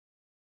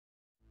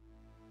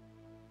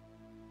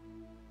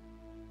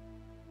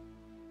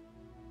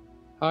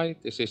Hi,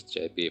 this is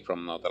JP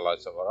from Now the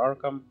Lights of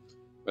Arkham.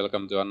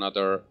 Welcome to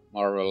another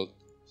Marvel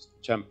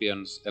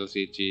Champions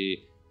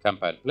LCG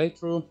campaign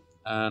playthrough,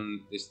 and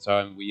this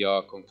time we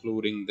are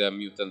concluding the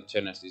Mutant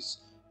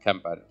Genesis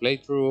campaign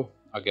playthrough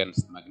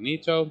against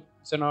Magneto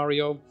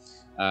scenario.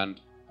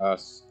 And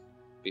as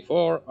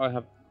before, I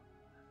have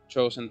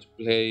chosen to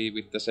play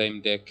with the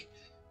same deck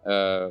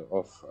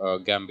of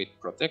Gambit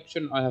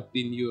Protection I have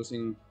been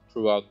using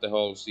throughout the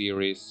whole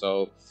series,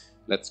 so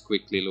let's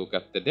quickly look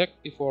at the deck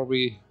before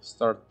we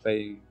start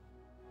playing.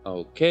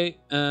 Okay,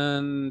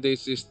 and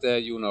this is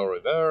the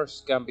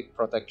reverse Gambit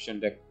Protection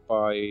deck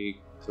by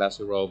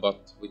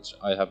ClassyRobot, which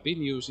I have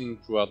been using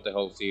throughout the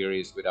whole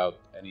series without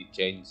any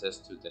changes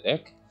to the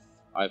deck.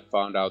 I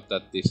found out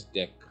that this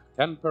deck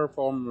can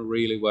perform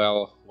really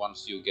well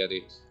once you get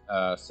it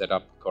set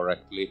up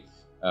correctly,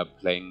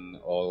 playing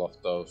all of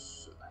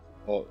those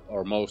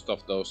or most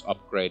of those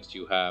upgrades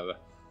you have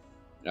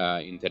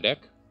in the deck.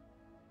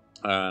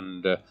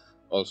 And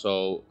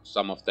also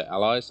some of the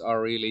allies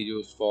are really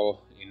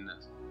useful in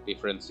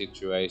different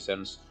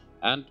situations,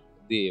 and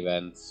the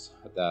events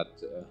that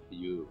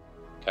you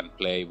can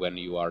play when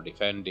you are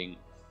defending.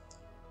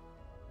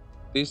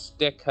 This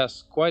deck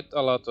has quite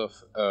a lot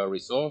of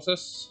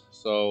resources,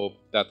 so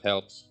that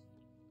helps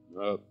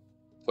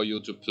for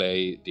you to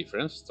play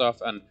different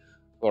stuff. And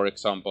for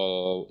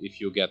example,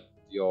 if you get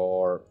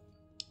your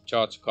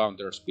charge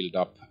counters build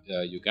up,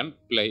 you can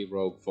play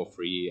Rogue for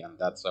free, and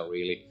that's a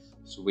really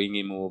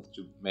swingy move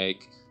to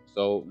make.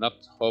 So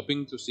not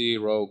hoping to see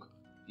Rogue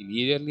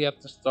immediately at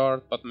the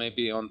start, but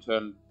maybe on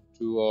turn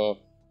 2 or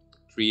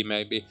 3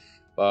 maybe,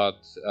 but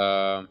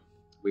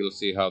we'll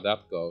see how that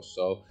goes.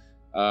 So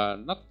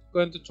not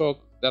going to talk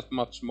that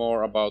much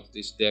more about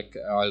this deck.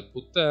 I'll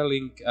put the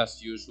link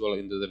as usual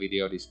into the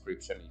video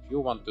description if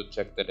you want to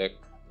check the deck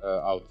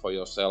out for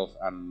yourself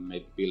and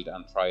maybe build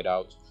and try it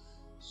out.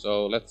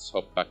 So let's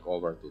hop back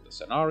over to the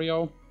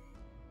scenario.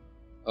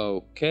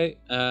 Okay,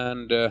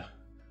 and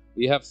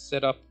we have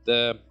set up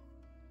the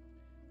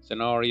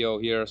scenario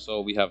here.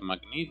 So we have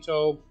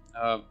Magneto,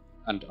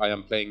 and I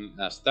am playing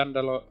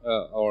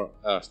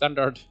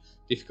standard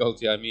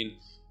difficulty, I mean.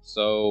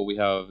 So we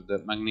have the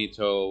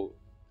Magneto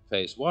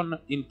phase 1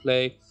 in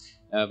play.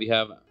 We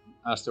have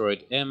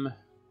Asteroid M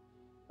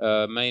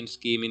main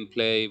scheme in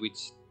play,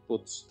 which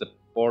puts the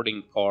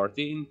boarding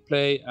party in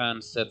play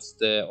and sets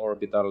the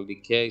orbital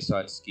decay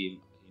side scheme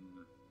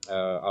in,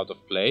 out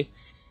of play.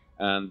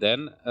 And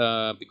then,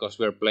 because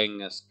we're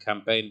playing as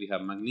campaign, we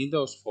have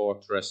Magneto's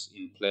Fortress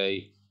in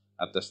play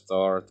at the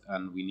start,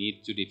 and we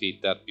need to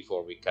defeat that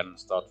before we can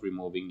start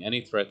removing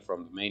any threat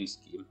from the main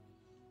scheme.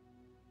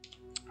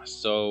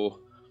 So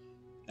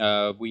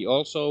we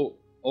also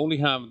only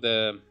have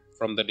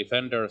from the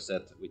defender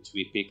set, which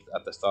we picked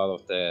at the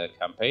start of the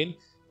campaign,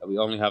 we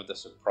only have the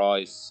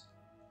surprise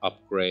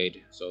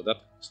upgrade, so that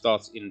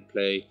starts in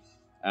play,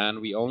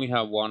 and we only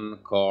have one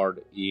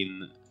card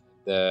in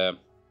the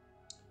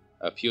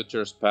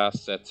Futures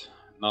Past set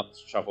not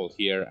shuffled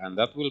here, and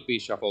that will be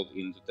shuffled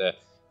into the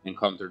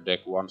encounter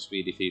deck once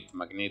we defeat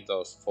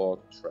Magneto's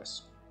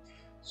Fortress.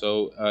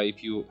 So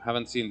if you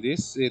haven't seen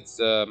this, it's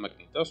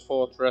Magneto's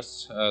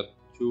Fortress,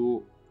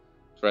 2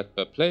 threat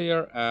per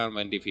player, and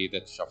when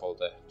defeated, shuffle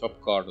the top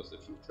card of the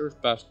Futures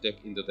Past deck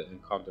into the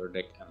encounter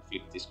deck and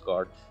flip this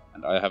card.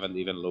 And I haven't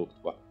even looked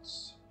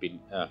what's been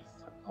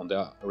on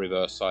the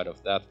reverse side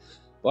of that,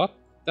 but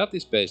that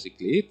is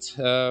basically it.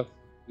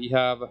 We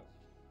have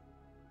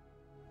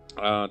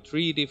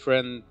 3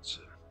 different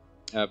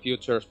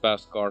Futures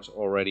Past cards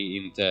already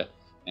in the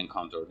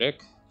encounter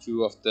deck,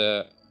 2 of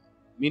the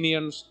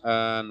minions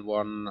and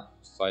 1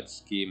 side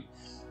scheme,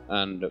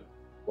 and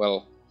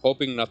well,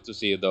 hoping not to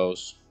see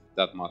those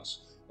that much,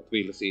 but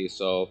we'll see.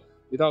 So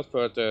without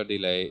further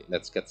delay,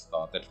 let's get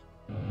started.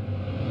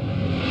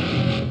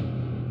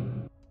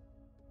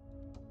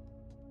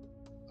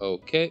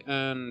 Okay,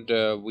 and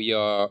we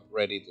are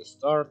ready to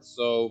start,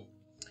 so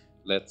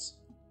let's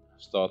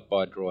start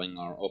by drawing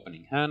our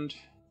opening hand.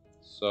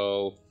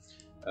 So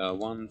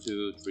 1,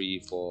 2, 3,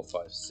 4,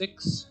 5,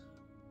 6.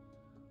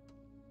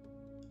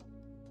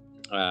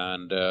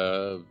 And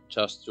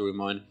just to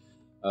remind,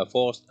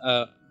 forced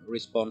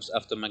response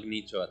after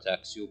Magneto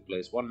attacks, you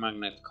place 1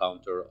 magnet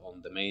counter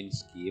on the main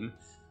scheme.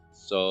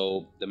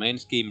 So the main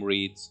scheme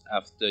reads,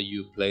 after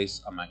you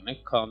place a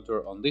magnet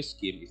counter on this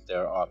scheme, if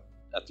there are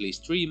at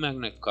least 3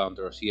 magnet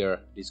counters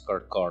here,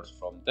 discard cards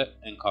from the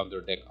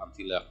encounter deck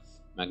until a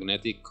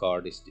magnetic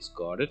card is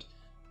discarded.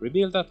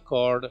 Reveal that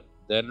card,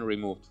 then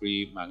remove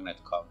 3 magnet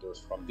counters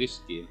from this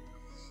scheme.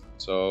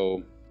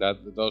 So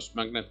that those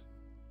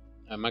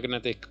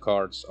magnetic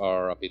cards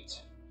are a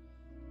bit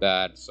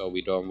bad, so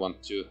we don't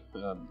want to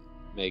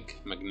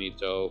make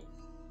Magneto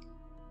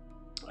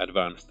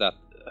advance that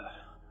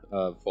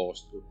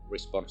forced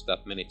response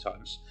that many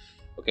times.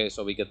 Okay,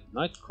 so we get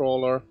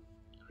Nightcrawler,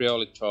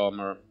 Creole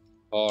Charmer,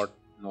 Hard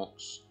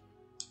Knocks,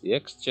 the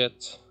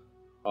X-Jet,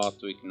 Hard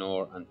to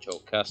Ignore, and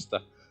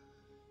Jocasta.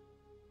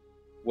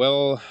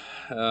 Well,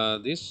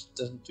 this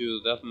doesn't do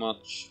that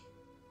much.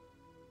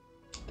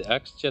 The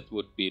X-Jet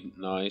would be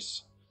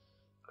nice.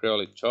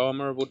 Creole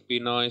Charmer would be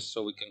nice,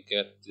 so we can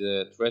get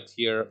the threat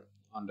here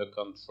under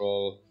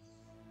control.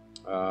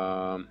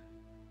 I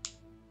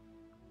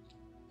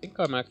think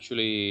I'm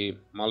actually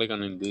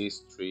mulliganing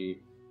these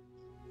 3,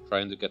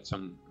 trying to get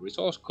some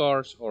resource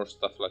cards or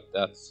stuff like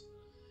that.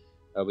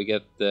 We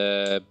get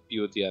the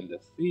Beauty and the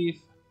Thief,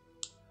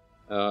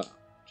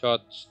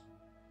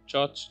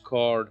 Judge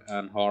card,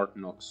 and Hard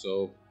Knock.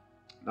 So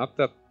not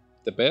that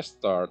the best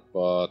start,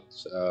 but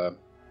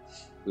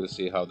we'll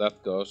see how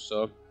that goes.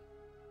 So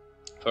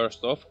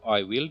first off,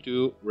 I will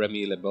do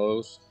Remy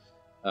LeBeau's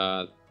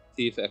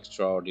Thief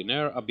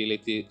Extraordinaire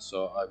ability,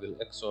 so I will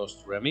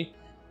exhaust Remy.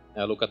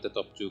 Look at the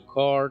top 2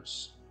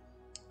 cards,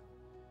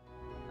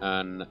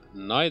 and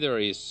neither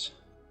is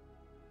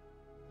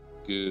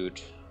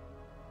good.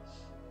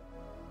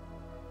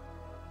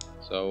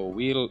 So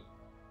we'll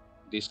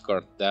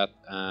discard that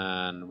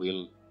and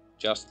we'll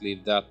just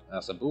leave that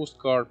as a boost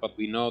card, but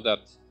we know that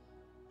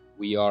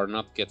we are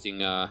not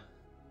getting a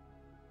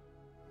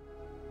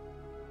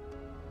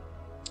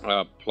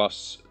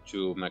plus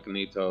to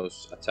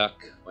Magneto's attack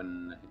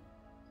when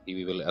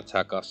he will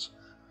attack us.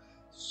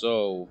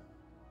 So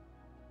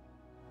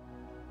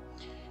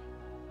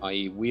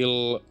I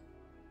will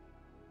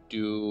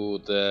do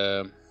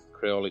the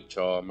Creole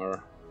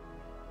Charmer.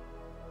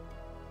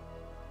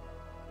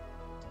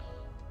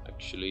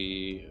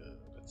 Actually,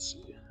 let's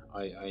see.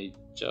 I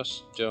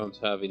just don't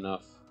have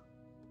enough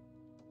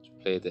to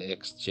play the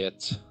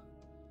X-Jet.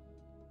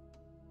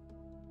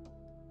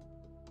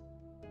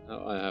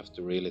 Now I have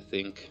to really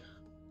think.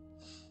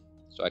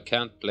 So I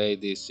can't play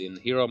this in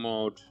hero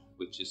mode,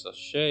 which is a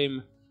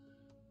shame.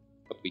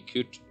 But we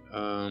could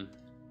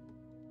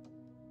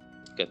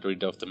get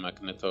rid of the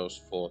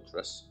Magneto's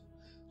fortress.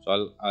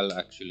 So I'll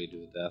actually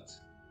do that.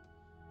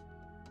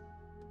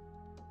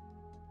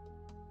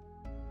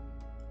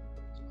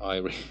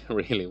 I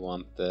really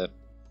want the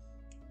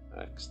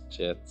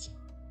X-Jet.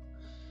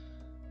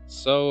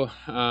 So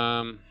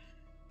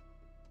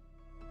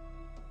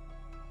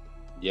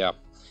yeah,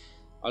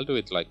 I'll do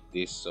it like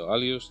this. So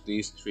I'll use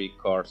these 3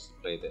 cards to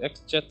play the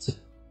X-Jet.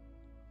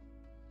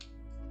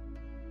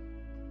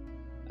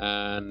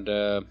 And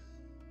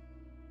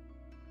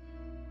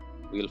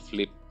we'll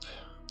flip.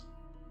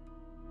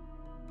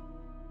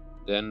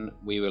 Then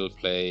we will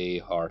play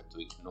Hard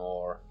to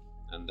Ignore,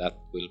 and that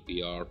will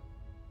be our...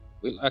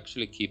 We'll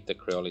actually keep the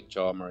Creole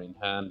Charmer in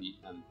hand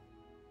and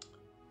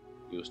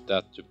use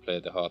that to play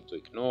the Hard to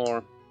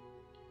Ignore.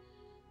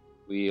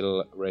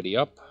 We'll ready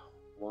up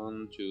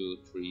 1, 2,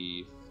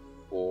 3,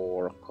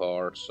 4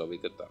 cards, so we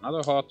get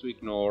another Hard to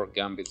Ignore,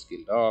 Gambit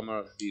Skilled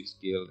Armor, Thieves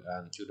Guild,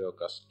 and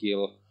Judoka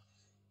Skill.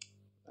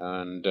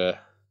 And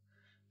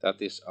that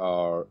is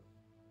our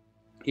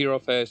hero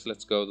phase.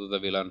 Let's go to the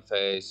villain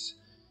phase.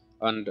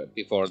 And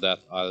before that,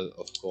 I'll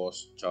of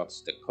course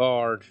judge the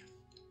card.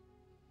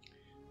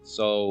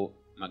 So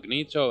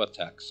Magneto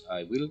attacks.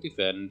 I will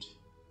defend.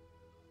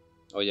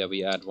 Oh yeah,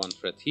 we add 1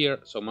 threat here.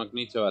 So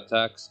Magneto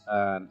attacks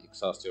and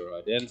exhausts your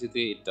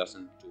identity. It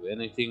doesn't do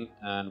anything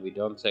and we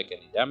don't take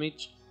any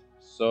damage.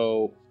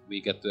 So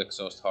we get to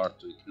exhaust Hard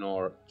to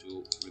Ignore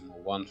to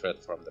remove 1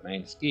 threat from the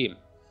main scheme.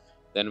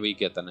 Then we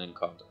get an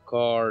encounter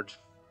card.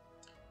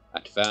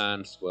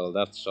 Advance, well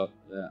that's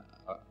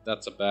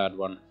a bad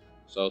one.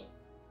 So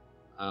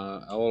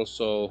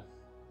also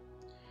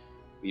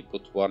we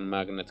put 1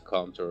 magnet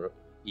counter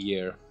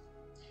here.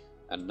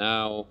 And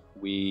now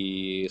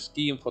we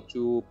scheme for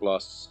 2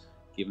 plus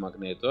give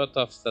Magneto a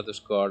tough status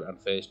card and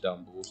face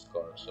down boost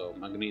card. So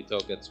Magneto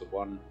gets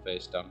 1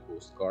 face down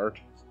boost card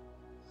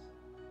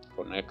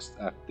for next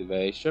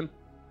activation.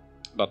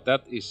 But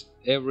that is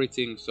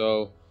everything,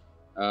 so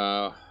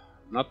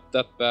not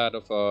that bad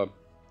of a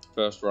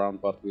first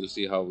round, but we'll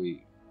see how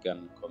we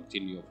can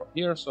continue from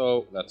here.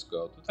 So let's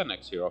go to the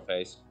next hero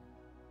phase.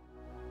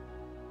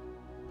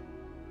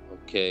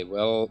 Okay,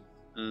 well,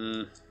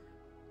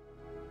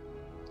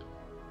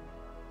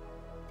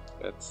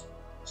 let's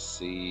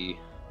see.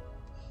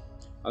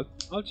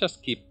 I'll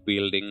just keep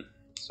building.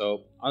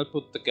 So I'll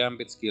put the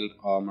Gambit Skilled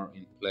Armor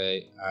in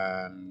play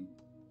and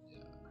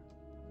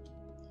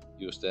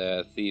use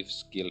the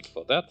Thief's Guild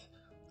for that.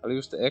 I'll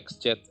use the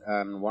X-Jet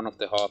and 1 of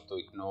the Hard to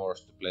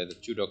Ignores to play the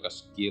Judoka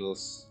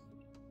Skills.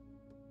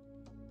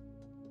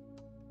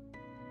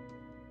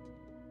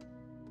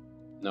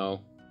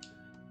 No,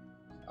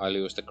 I'll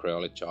use the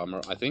Creole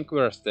Charmer. I think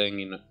we're staying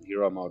in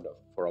hero mode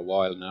for a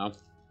while now.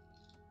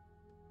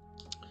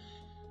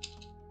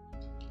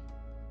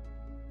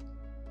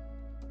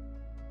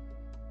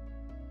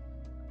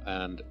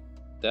 And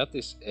that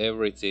is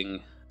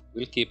everything.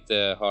 We'll keep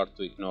the Hard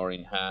to Ignore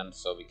in hand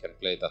so we can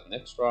play that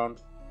next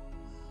round.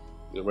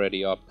 We'll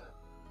ready up.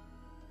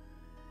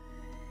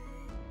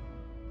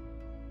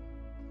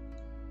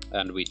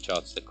 And we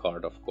charge the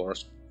card, of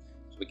course.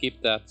 So we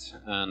keep that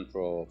and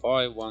draw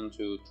 5. 1,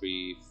 2,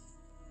 3,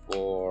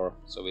 4.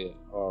 So we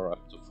are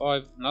up to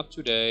 5. Not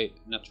today.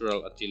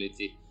 Natural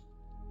Agility,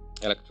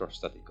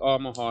 Electrostatic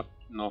Armor, Hard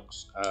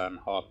Knocks, and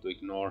Hard to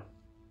Ignore.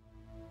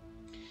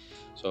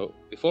 So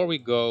before we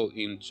go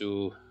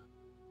into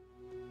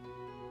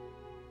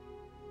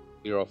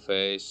hero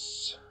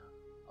phase,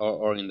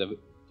 or in the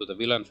to the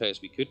villain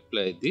phase, we could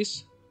play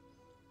this,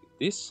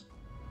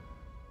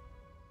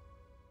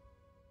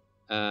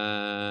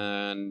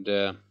 and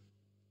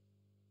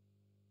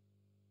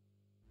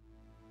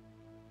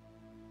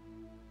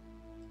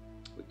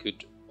we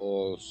could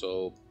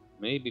also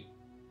maybe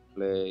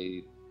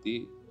play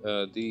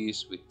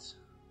these with.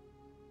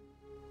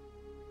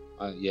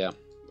 Yeah,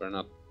 we're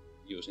not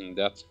using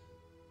that.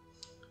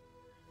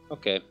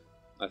 Okay,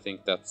 I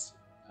think that's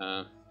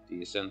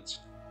decent.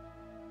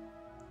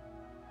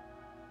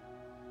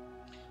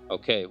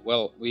 Okay,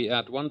 well, we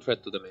add one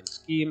threat to the main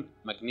scheme.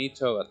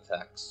 Magneto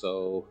attacks,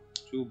 so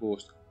 2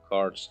 boost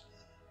cards.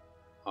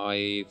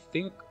 I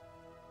think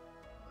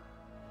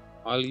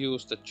I'll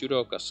use the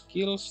Judoka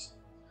skills.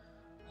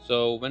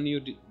 So when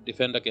you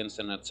defend against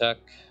an attack,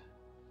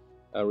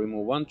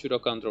 remove 1 judo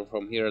counter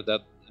from here.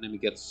 That enemy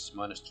gets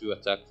 -2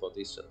 attack for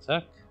this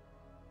attack.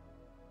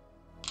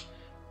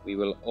 We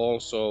will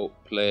also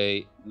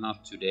play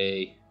Not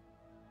Today,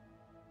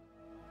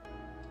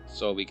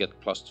 so we get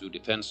 +2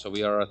 defense. So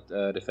we are at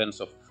defense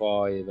of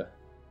 5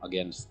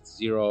 against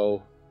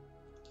 0.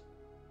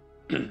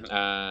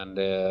 And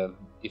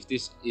if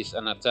this is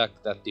an attack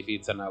that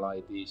defeats an ally,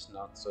 it is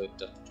not, so it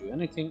doesn't do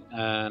anything.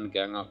 And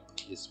Gang Up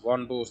is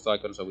 1 boost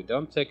icon, so we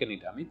don't take any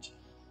damage.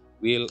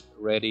 We'll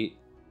ready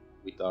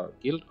with our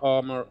guild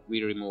armor.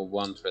 We remove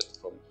 1 threat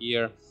from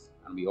here,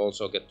 and we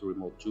also get to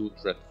remove 2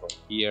 threat from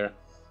here.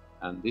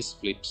 And this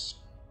flips,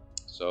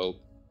 so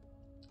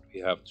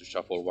we have to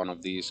shuffle 1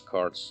 of these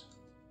cards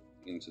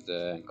into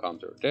the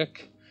encounter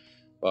deck.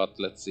 But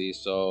let's see,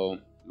 so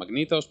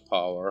Magneto's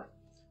power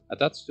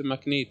attached to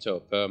Magneto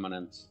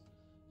permanent.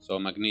 So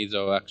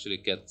Magneto actually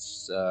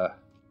gets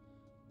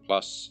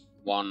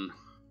 +1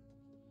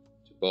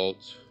 to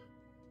both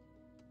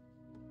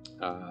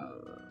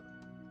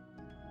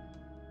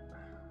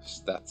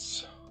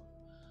stats.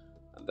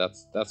 And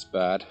that's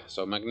bad.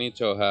 So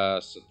Magneto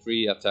has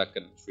 3 attack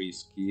and 3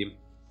 scheme.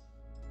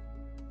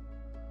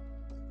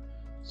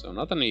 So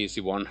not an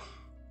easy one.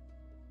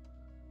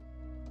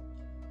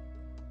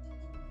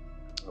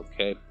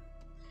 Okay.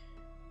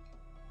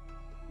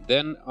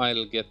 Then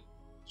I'll get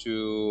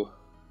to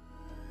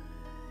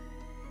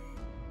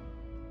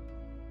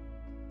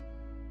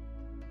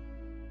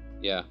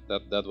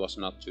that was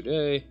not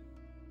today,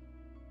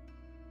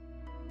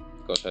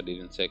 because I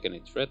didn't take any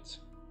threat.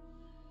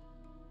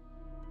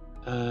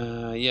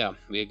 Yeah,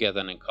 we get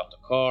an encounter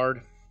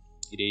card.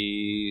 It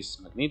is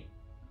Magneto.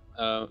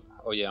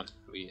 Oh yeah,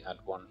 we add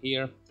 1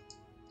 here.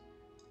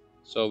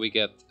 So we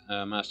get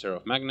Master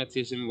of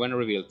Magnetism. When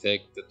revealed,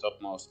 take the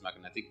topmost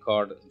magnetic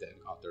card in the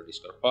encounter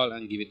discard pile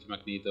and give it to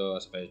Magneto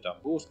as a face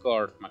down boost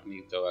card.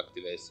 Magneto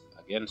activates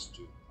against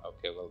you.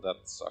 Okay, well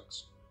that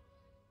sucks.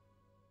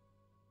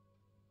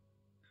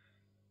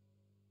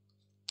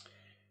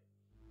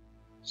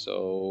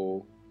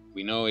 So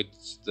we know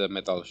it's the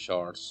metal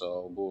shard,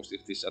 so boost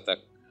if this attack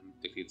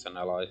defeats an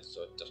ally,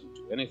 so it doesn't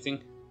do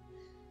anything.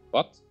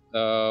 But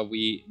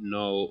we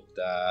know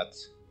that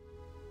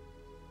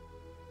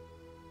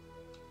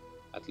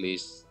at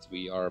least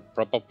we are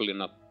probably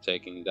not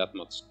taking that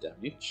much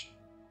damage.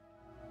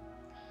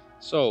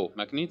 So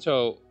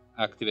Magneto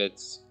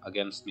activates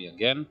against me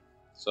again,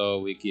 so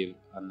we give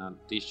an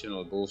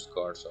additional boost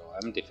card, so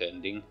I'm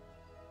defending.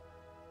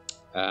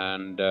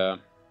 And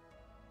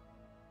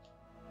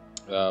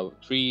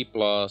 3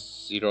 +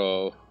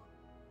 0,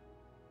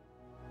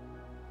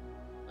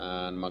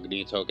 and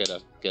Magneto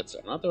gets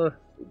another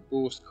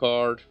boost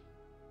card,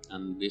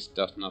 and this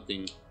does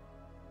nothing.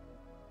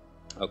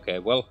 Okay,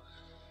 well,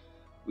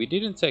 we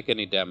didn't take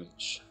any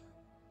damage,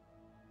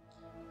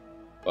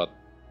 but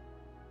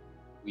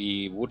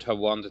we would have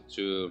wanted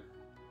to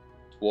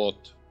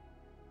thwart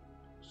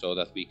so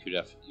that we could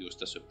have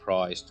used a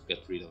surprise to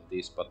get rid of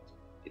this, but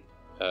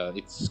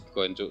it's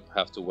going to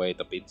have to wait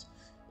a bit.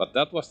 But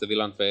that was the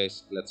villain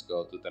phase. Let's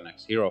go to the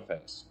next hero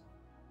phase.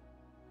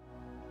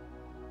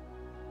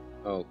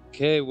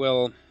 Okay,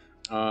 well,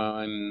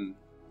 I'm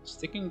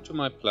sticking to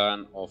my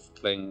plan of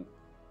playing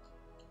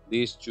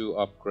these 2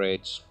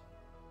 upgrades,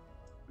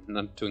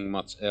 not doing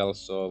much else,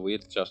 so we're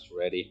just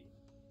ready.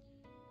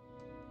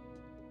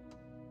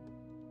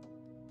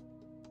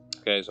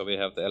 Okay, so we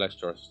have the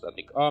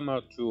electrostatic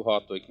armor, too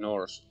hard to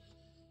ignore,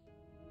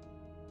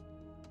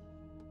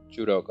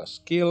 Judoka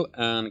skill,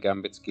 and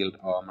Gambit skilled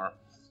armor.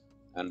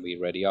 And we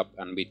ready up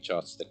and we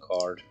charge the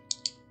card.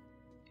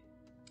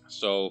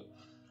 So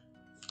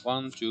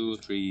 1, 2,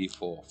 3,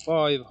 4,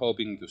 5,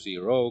 hoping to see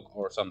Rogue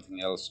or something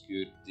else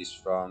good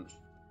this round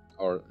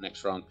or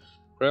next round.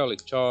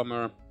 Cryolic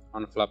Charmer,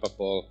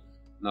 Unflappable,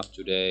 Not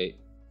Today,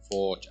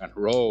 Forge, and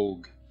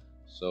Rogue.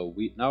 So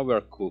now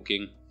we're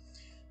cooking.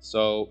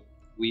 So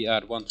we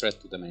add 1 threat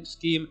to the main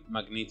scheme.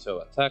 Magneto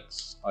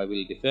attacks, I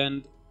will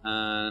defend,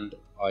 and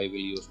I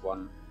will use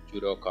 1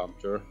 judo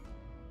counter.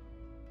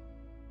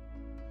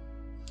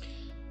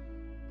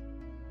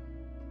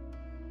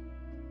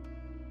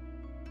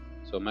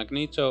 So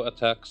Magneto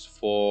attacks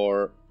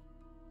for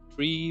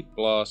 3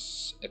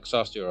 plus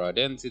exhaust your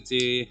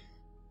identity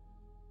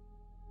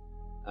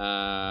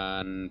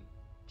and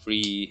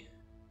 3.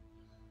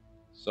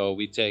 So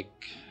we take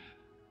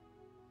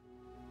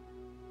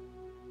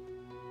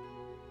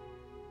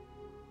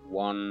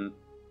 1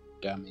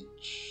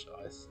 damage.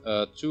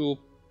 2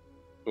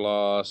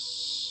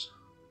 plus.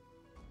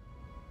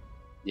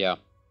 Yeah,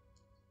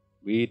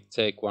 we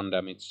take 1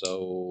 damage,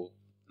 so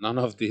none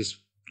of this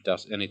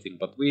does anything,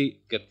 but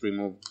we get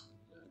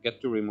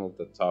to remove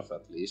the tough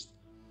at least.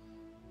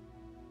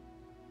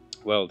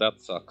 Well, that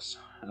sucks.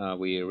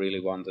 We really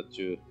wanted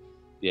to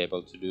be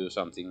able to do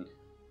something.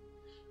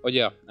 Oh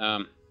yeah,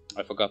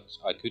 I forgot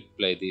I could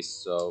play this,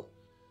 so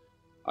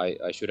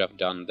I should have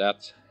done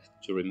that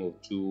to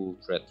remove 2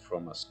 threat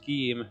from a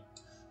scheme,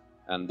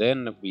 and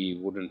then we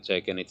wouldn't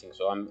take anything.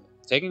 So I'm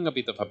taking a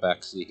bit of a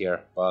backseat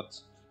here,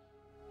 but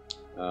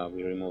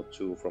we remove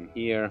 2 from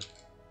here.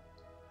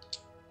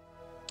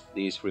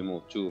 These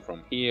remove 2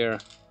 from here,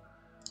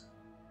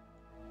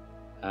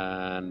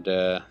 and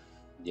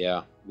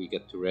yeah, we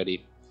get to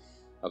ready.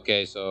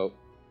 Okay, so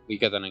we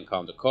get an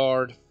encounter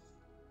card.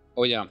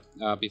 Oh yeah,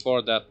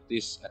 before that,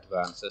 this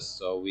advances,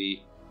 so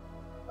we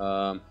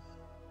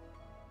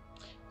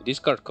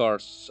discard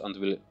cards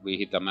until we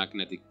hit a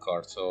magnetic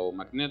card. So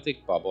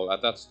magnetic bubble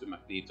attached to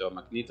Magneto.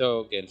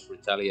 Magneto gains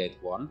retaliate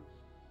 1.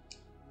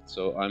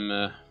 So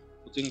I'm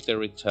putting the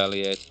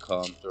retaliate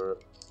counter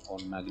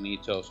on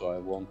Magneto, so I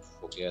won't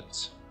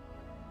forget.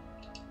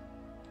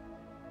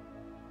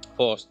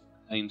 Forced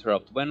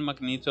interrupt. When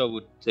Magneto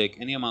would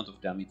take any amount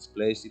of damage,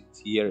 place it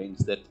here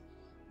instead.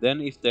 Then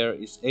if there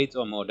is 8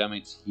 or more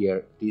damage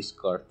here,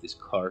 discard this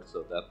card.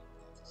 So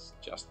that's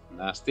just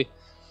nasty.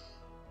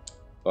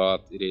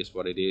 But it is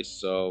what it is,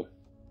 so...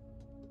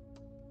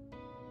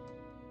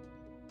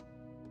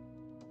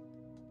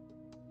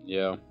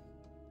 yeah.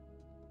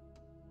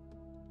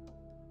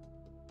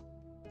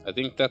 I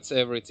think that's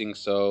everything,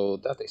 so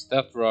that is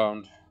that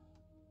round.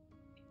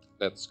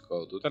 Let's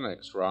go to the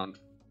next round.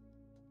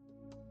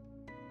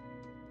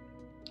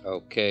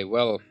 Okay,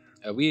 well,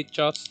 we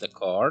judge the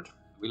card.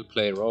 We'll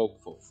play Rogue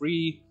for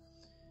free.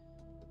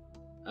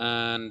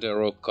 And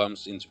Rogue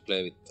comes into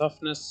play with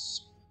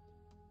toughness.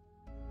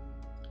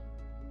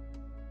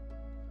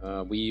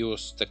 We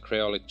use the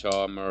Creolic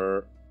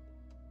Charmer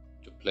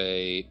to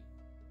play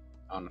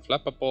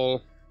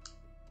Unflappable.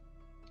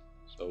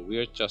 So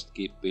we'll just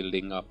keep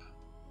building up.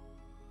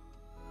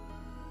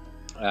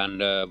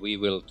 And we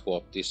will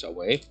thwart this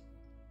away.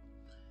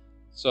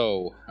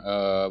 So,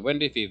 when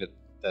defeated,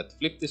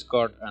 flip this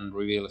card and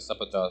reveal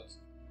Sabotage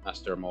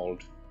Master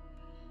Mold.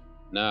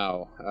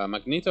 Now,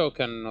 Magneto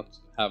cannot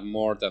have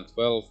more than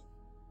 12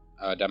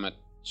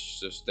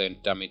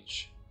 sustained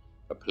damage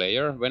per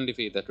player. When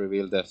defeated,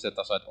 reveal the set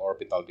aside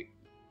Orbital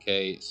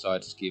Decay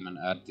side scheme and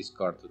add this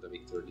card to the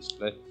victory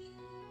display.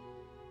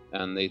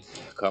 And it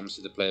comes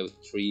into play with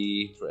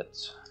 3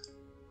 threats.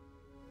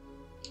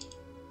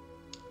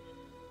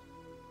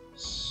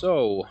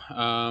 So,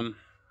 I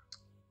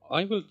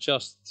will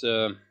just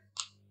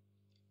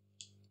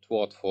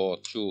thwart for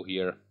 2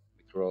 here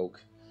with Rogue.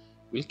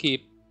 We'll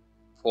keep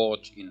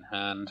Forge in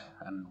hand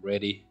and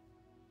ready.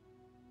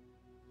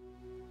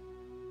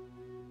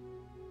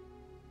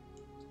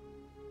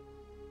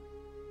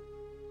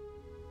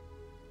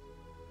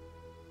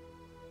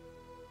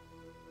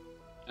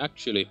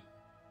 Actually,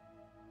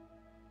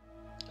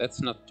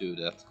 let's not do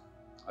that.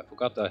 I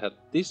forgot I had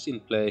this in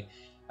play.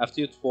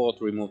 After you thwart,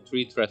 remove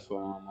 3 threats from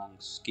among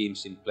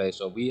schemes in play.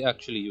 So we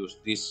actually use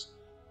this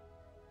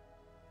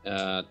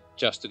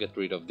just to get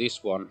rid of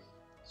this one.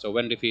 So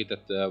when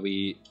defeated,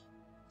 we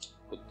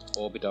put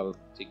Orbital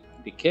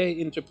Decay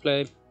into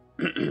play.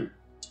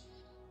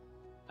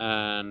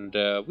 And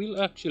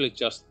we'll actually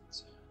just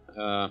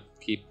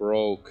keep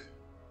Rogue.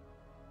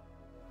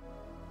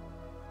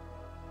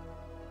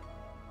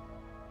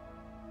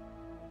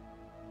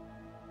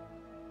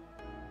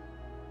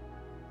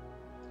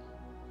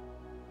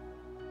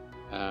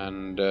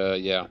 And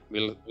yeah,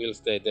 we'll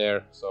stay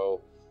there.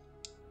 So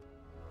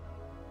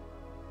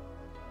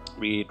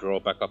we draw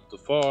back up to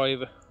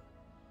 5.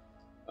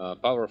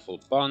 Powerful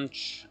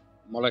Punch,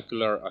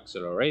 Molecular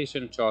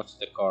Acceleration, charge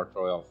the card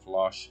Royal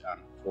Flush,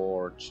 and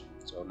Forge.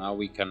 So now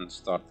we can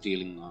start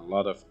dealing a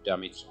lot of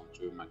damage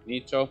onto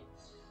Magneto.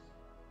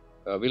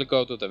 We'll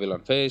go to the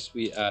villain phase.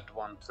 We add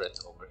 1 threat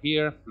over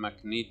here.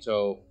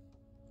 Magneto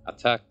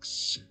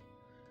attacks,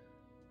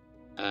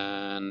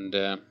 and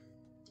I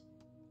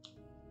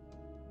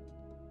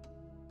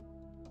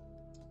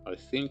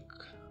think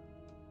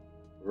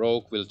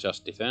Rogue will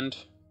just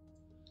defend.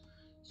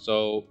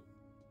 So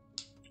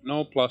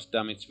no plus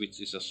damage,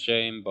 which is a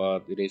shame,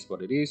 but it is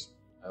what it is.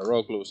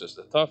 Rogue loses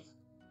the tough.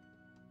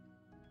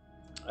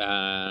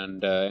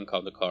 And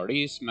encounter card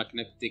is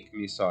Magnetic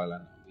Missile,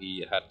 and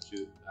we had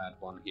to add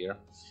 1 here.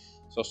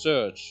 So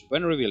search.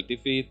 When revealed,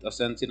 defeat a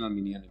Sentinel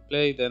minion in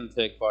play, then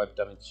take 5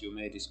 damage. You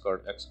may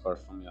discard X card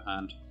from your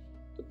hand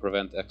to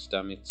prevent X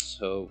damage.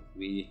 So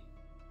we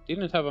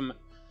didn't have a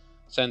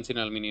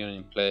Sentinel minion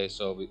in play,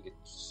 so it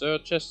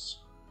searches.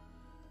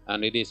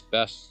 And it is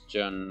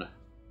Bastion.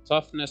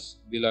 Toughness,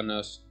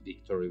 Villainous,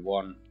 Victory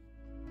 1,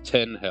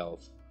 10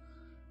 health.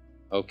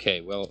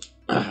 Okay, well,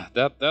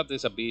 that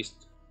is a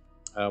beast.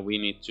 We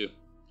need to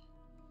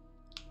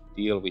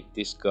deal with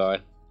this guy.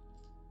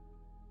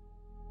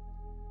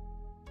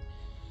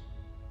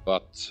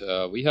 But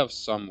we have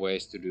some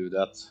ways to do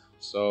that.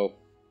 So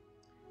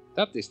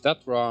that is that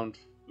round.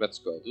 Let's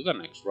go to the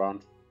next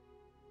round.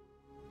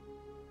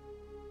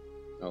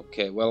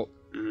 Okay, well,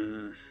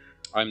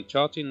 I'm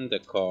charging the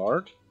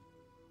card.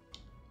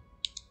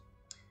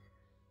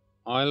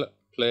 I'll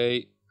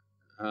play.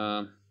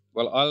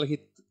 Well, I'll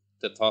hit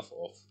the tough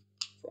off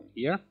from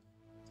here.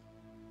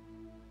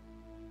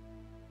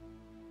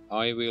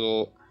 I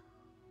will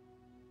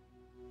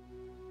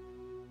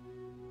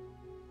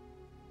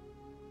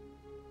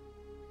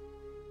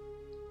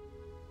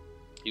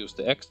use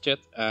the X-Jet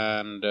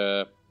and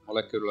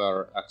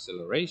molecular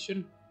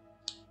acceleration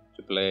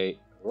to play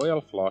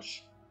Royal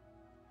Flush.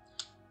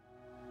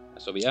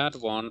 So we add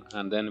 1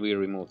 and then we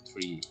remove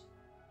 3.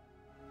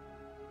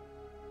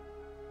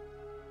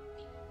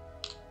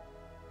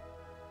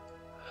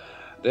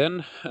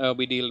 Then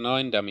we deal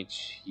 9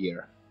 damage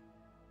here.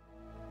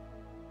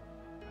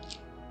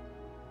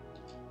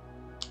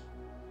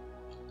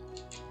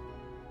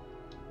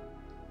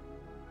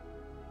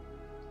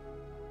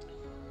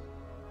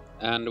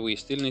 And we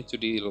still need to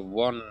deal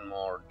 1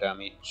 more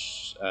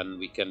damage, and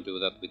we can do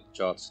that with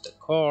charge the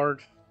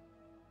card.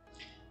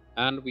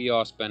 And we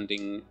are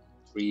spending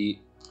 3,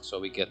 so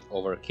we get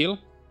overkill.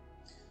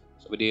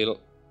 So we deal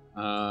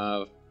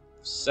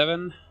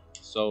 7,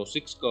 so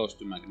 6 goes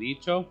to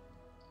Magneto.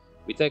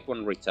 We take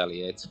 1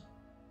 retaliate.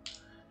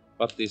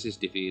 But this is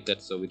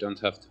defeated, so we don't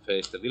have to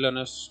face the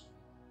villainous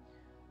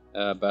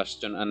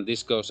Bastion. And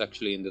this goes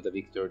actually into the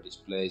victory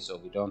display, so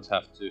we don't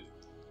have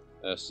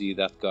to see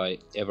that guy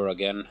ever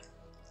again.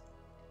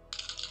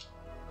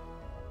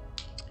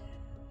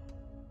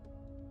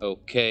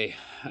 Okay,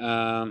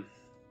 I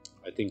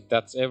think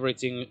that's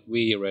everything.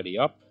 We ready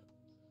up.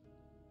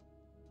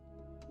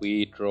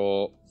 We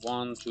draw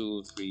 1,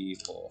 2, 3,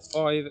 4,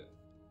 5.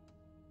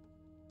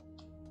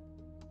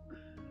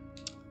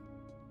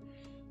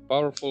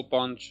 Powerful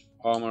Punch,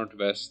 Armored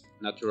Vest,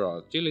 Natural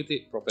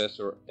Agility,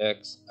 Professor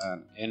X,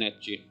 and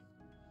Energy.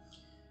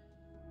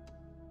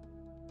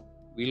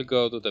 We'll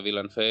go to the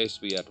villain phase.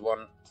 We add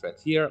 1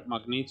 threat here.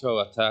 Magneto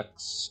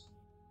attacks.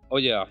 Oh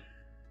yeah.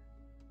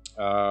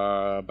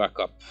 Back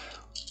up.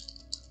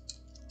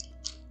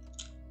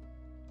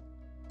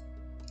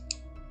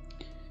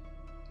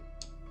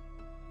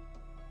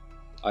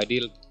 I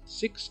deal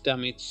 6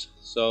 damage,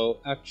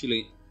 so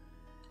actually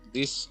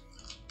this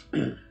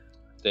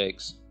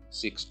takes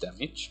 6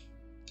 damage.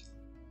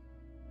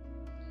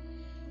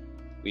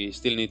 We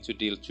still need to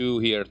deal 2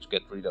 here to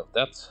get rid of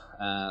that,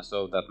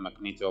 so that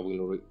Magneto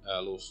will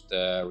lose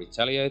the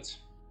retaliate.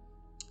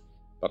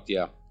 But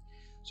yeah,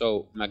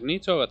 so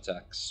Magneto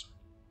attacks.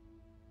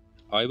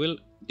 I will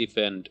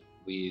defend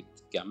with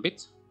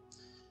Gambit.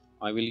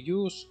 I will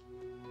use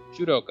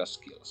Judoka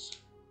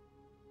skills.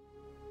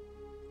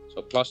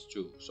 So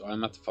 +2, so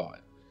I'm at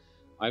 5.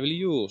 I will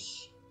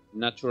use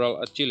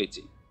Natural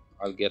Agility.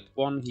 I'll get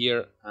 1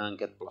 here and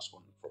get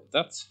 +1 from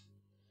that.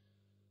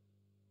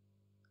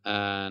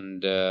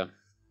 And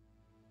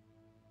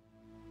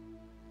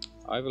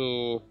I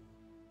will...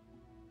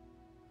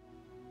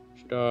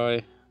 Should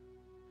I?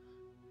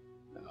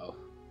 No.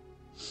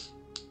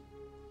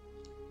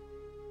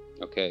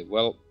 Okay,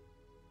 well...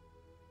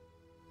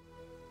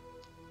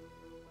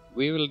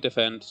 We will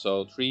defend,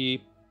 so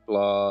 3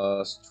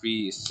 plus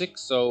 3 is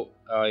 6, so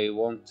I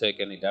won't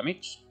take any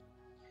damage.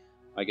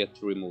 I get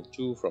to remove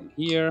 2 from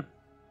here.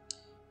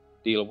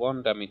 Deal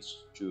 1 damage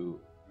to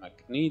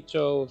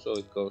Magneto, so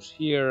it goes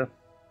here.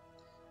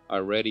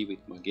 I'm ready with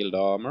my guild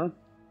armor.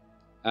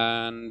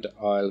 And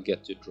I'll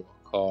get to draw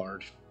a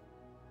card.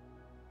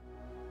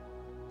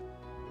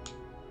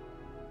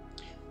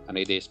 And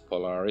it is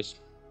Polaris.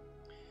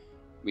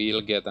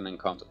 We'll get an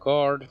encounter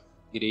card.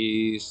 It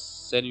is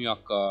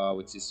Senyaka,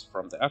 which is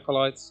from the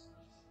Acolytes.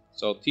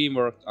 So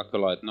teamwork,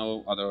 Acolyte,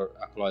 no other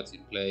Acolytes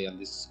in play, and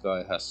this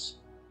guy has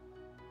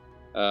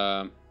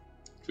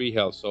 3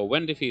 health. So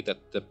when defeated,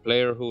 the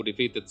player who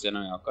defeated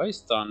Senyaka is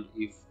stunned.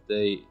 If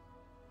they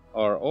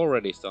are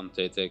already stunned,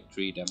 they take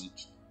 3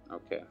 damage.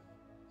 Okay.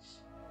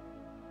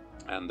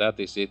 And that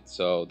is it.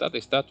 So that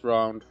is that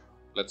round.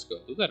 Let's go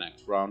to the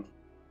next round.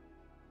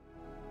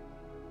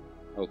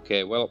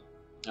 Okay, well,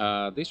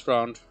 this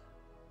round...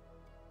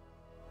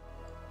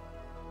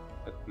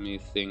 Let me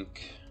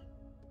think.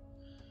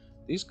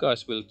 These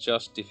guys will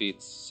just defeat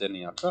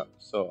Senyaka,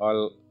 so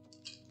I'll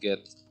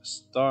get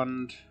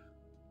stunned.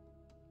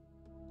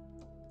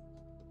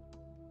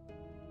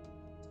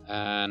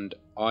 And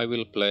I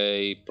will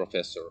play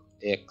Professor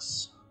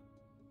X.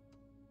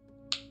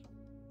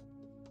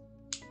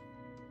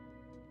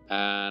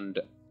 And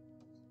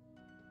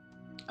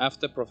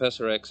after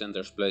Professor X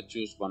enters play,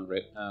 choose 1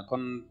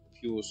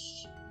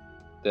 confuse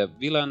the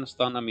villain,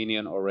 stun a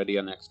minion, or ready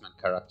an X-Men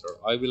character.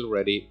 I will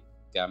ready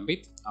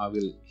Gambit. I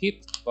will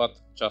hit, but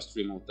just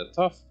remove the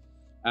tough.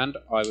 And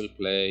I will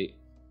play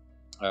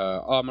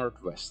Armored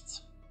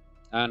Vest.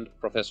 And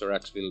Professor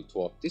X will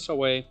thwart this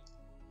away.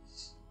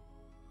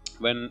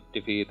 When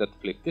defeated,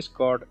 flip this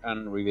card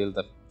and reveal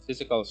the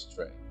physical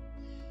stray.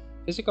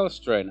 Physical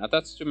strain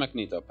attached to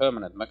Magneto.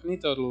 Permanent.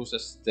 Magneto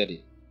loses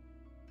steady.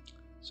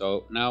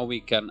 So now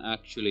we can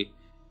actually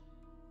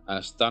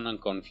stun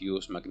and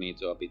confuse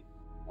Magneto a bit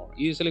more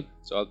easily.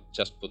 So I'll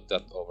just put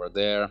that over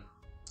there.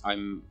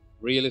 I'm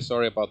really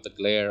sorry about the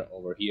glare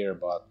over here,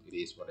 but it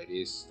is what it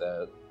is.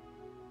 The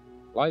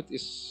light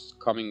is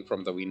coming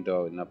from the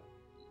window in a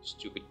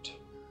stupid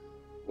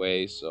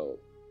way, so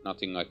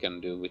nothing I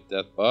can do with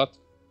that, but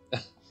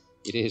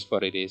it is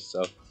what it is.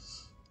 So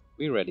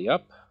we ready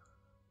up.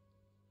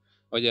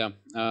 Oh yeah,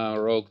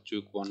 Rogue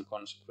took 1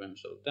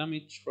 consequential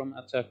damage from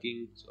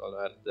attacking, so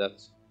I'll add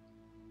that.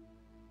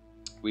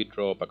 We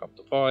draw back up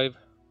to 5.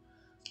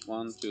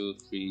 1, 2,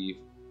 3,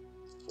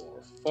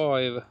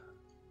 4, 5.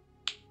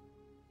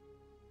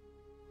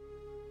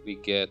 We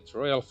get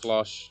Royal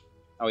Flush.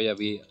 Oh yeah,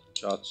 we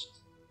charged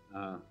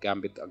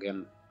Gambit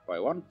again by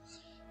 1.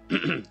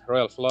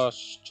 Royal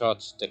Flush,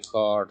 charge the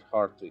card,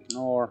 hard to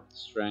ignore,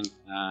 strength,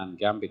 and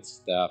Gambit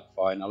Staff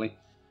finally.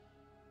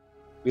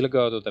 We'll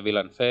go to the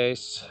villain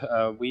phase.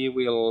 We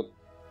will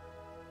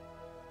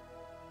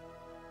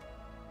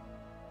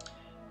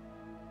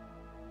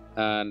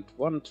and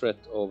 1 threat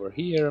over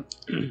here.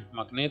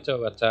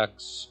 Magneto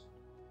attacks.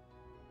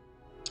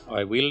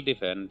 I will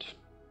defend.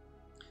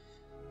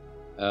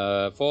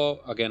 4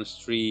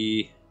 against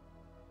 3.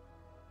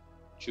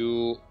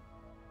 2.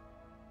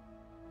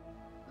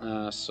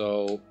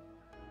 So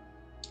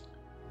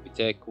we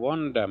take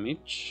 1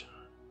 damage.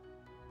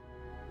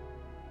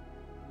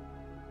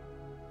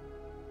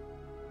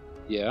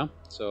 Yeah,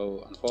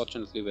 so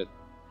unfortunately with...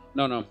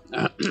 No.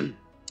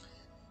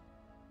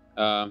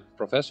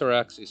 Professor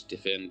X is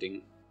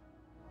defending.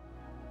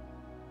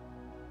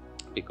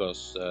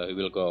 Because he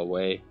will go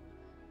away.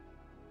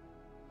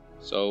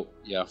 So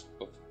yeah,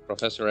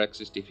 Professor X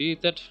is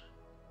defeated.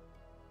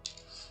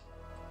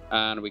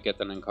 And we get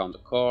an encounter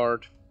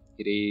card.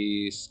 It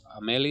is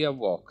Amelia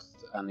Vogt,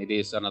 and it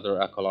is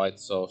another Acolyte,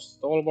 so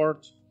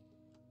Stalwart,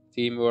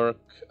 Teamwork,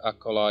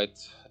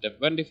 Acolyte.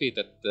 When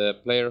defeated, the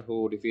player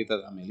who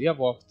defeated Amelia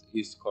Vogt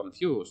is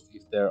confused.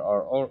 If there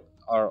are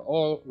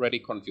already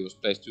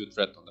confused, place 2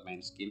 threat on the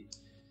main skin.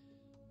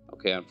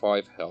 Okay, and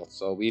 5 health,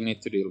 so we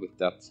need to deal with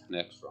that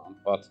next round.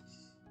 But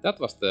that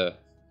was the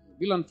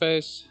villain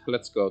phase.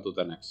 Let's go to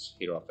the next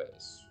hero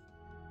phase.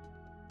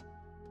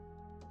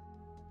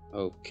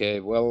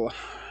 Okay, well...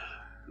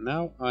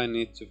 Now I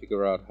need to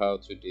figure out how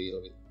to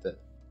deal with the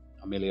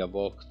Amelia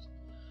Vogt.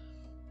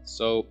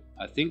 So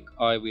I think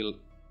I will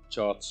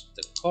charge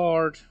the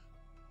card,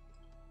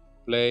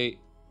 play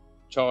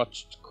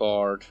charged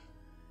card,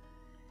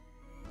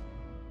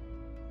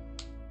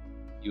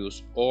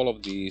 use all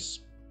of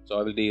these. So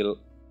I will deal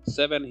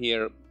 7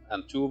 here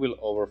and 2 will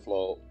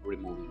overflow,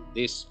 removing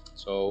this.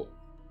 So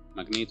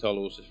Magneto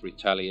loses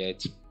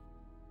retaliate.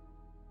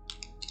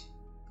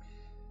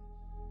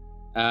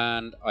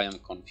 And I am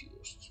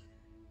confused.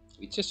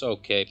 Which is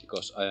okay,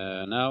 because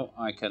now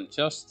I can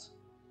just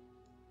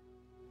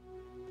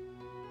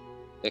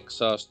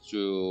exhaust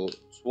to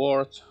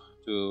Sword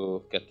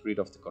to get rid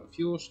of the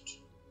confused.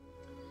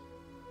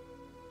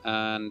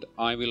 And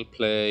I will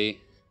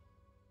play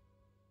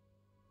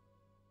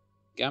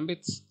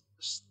Gambit's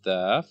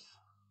Staff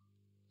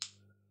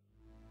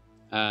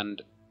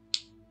and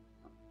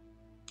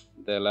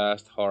the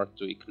last hard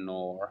to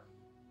ignore.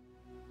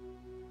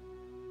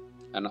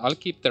 And I'll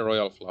keep the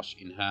Royal Flush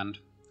in hand.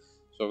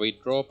 So we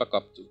draw back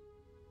up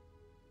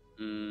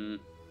to...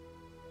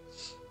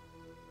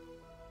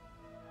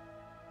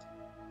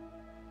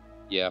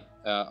 yeah,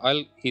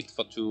 I'll hit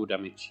for 2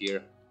 damage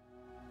here.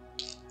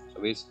 So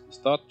we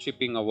start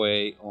chipping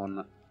away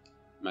on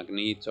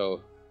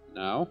Magneto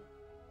now.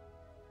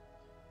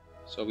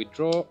 So we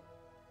draw,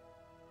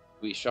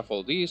 we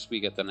shuffle these, we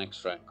get an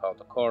extra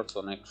encounter card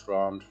for next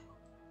round.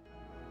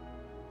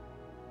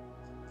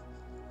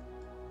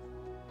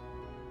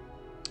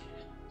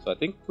 So I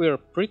think we're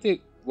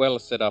pretty well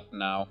set up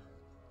now,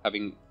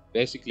 having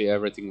basically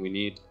everything we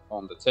need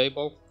on the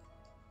table.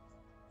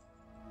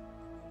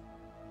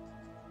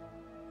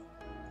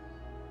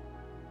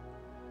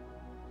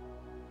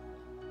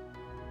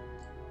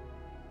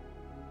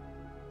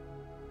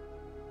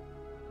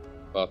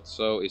 But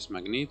so is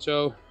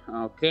Magneto.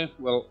 Okay,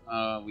 well,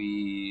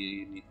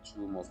 we need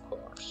 2 more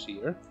cards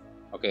here.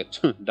 Okay,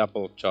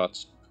 double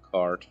charged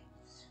card.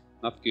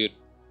 Not good.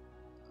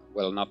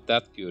 Well, not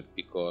that good,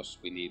 because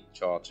we need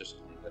charges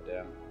on the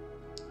damn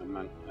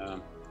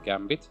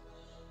Gambit.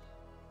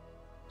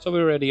 So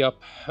we're ready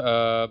up.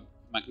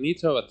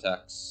 Magneto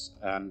attacks,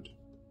 and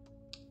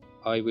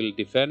I will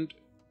defend.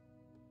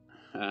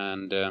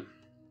 And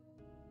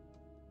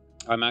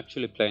I'm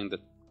actually playing the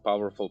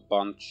powerful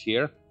punch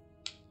here.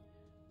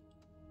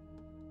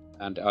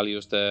 And I'll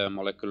use the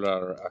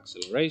molecular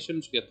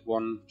acceleration to get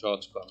 1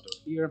 charge counter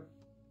here.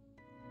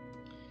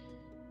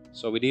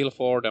 So we deal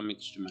 4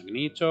 damage to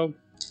Magneto.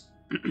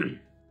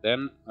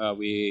 Then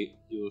we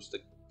use the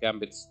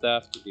Gambit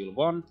Staff to deal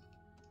 1.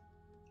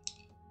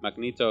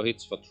 Magneto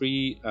hits for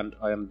 3 and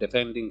I am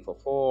defending for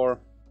 4.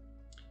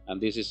 And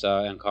this is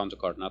an encounter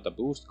card, not a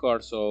boost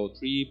card. So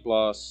 3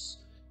 plus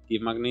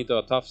give Magneto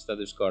a tough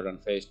status card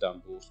and face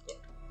down boost card.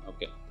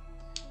 Okay.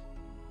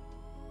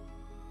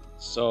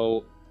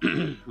 So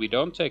we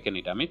don't take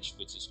any damage,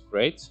 which is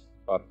great,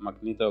 but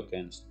Magneto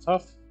gains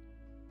tough.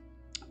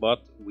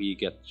 But we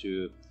get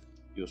to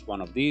use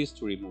one of these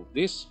to remove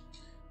this.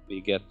 We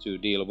get to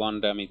deal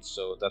 1 damage,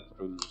 so that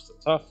removes the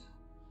tough.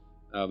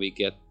 We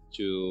get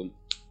to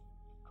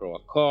draw a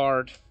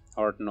card,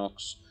 Hard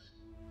Knocks,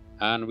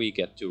 and we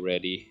get to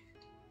ready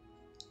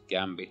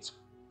Gambit.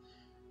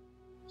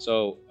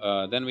 So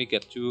then we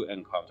get 2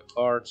 encounter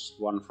cards,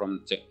 one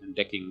from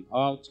decking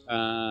out,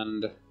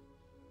 and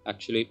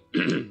actually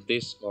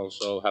this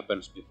also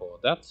happens before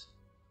that.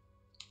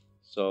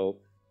 So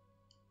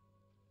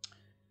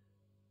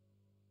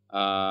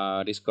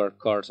discard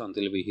cards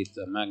until we hit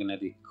a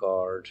magnetic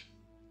card.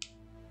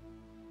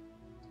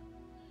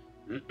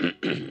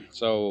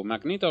 So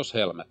Magneto's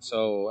helmet.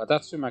 So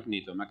attached to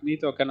Magneto.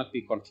 Magneto cannot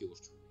be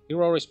confused.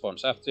 Hero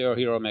response. After your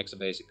hero makes a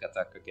basic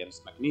attack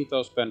against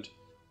Magneto, spend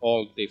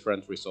all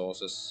different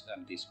resources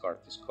and discard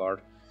this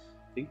card.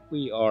 I think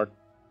we are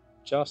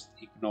just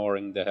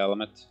ignoring the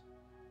helmet.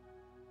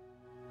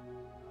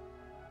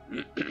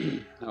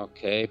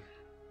 Okay.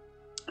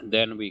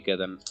 Then we get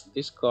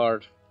this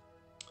card.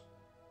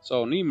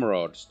 So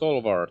Nimrod,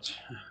 Stalwart,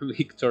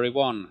 Victory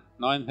 1,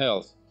 9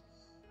 health.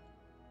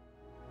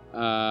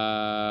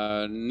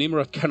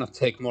 Nimrod cannot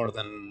take more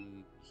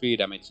than 3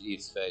 damage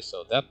each phase,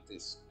 so that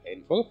is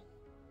painful.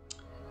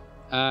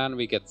 And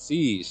we get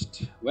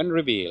Seized. When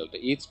revealed,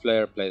 each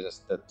player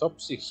places the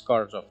top 6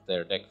 cards of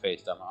their deck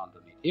face down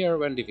underneath here.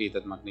 When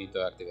defeated,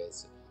 Magneto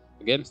activates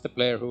against the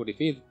player who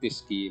defeated this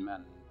scheme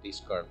and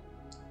discard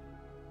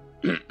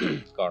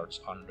cards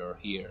under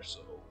here. So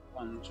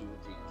 1, 2,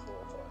 3,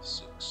 4, 5,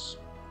 6.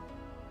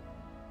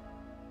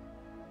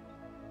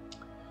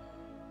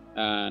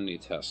 And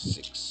it has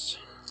 6.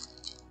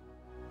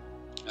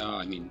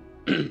 I mean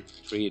 3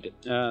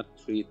 threat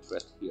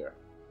here.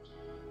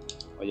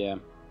 Oh yeah.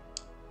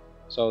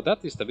 So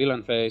that is the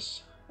villain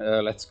phase.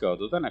 Let's go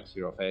to the next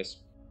hero phase.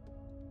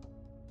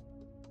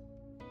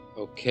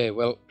 Okay,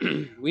 well,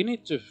 we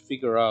need to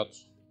figure out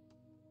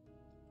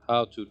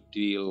how to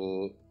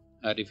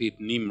defeat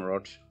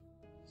Nimrod.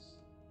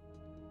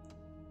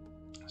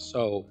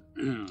 So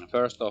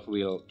first off,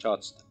 we'll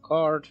judge the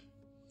card.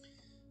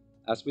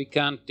 As we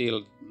can't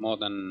deal more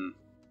than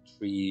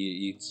 3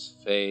 each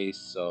phase,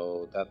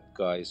 so that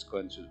guy is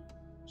going to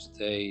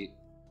stay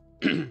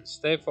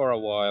for a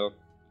while,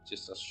 which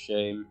is a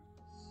shame.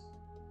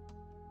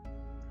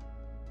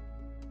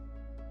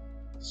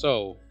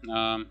 So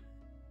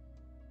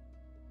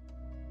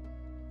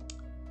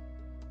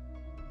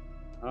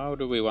how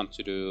do we want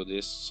to do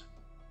this?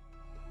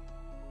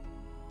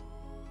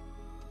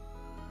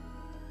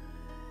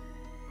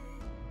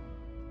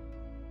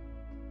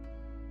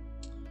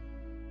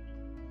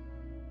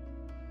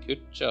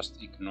 Could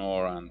just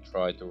ignore and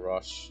try to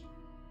rush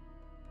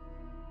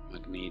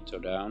Magneto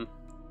down.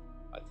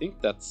 I think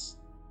that's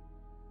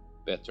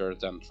better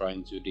than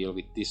trying to deal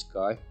with this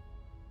guy.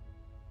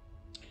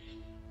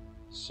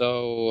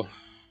 So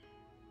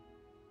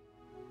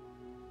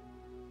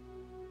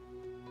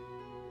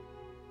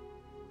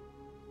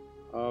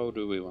how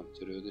do we want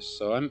to do this?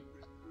 So I'm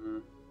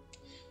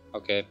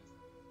okay.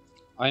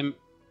 I'm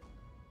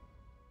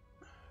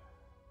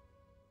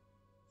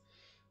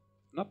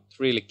not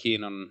really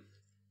keen on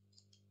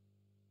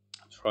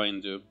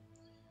trying to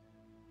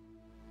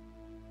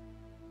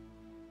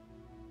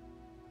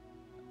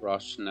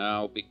rush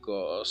now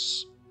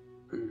because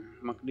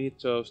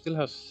Magneto still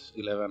has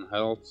 11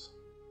 health.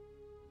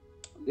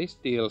 This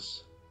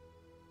deals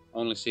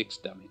only 6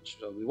 damage,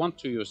 so we want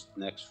to use it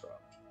next round.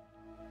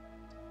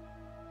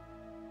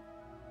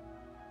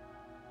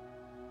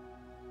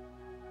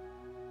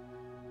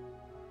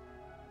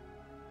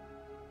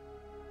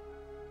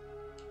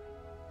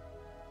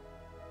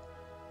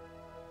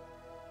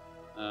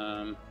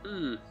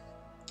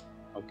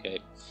 Okay,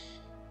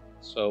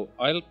 so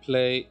I'll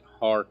play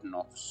Hard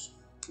Knocks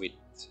with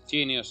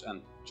Genius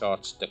and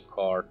charge the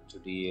card to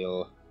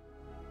deal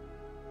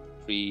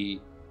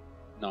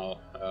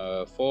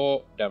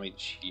 4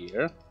 damage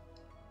here.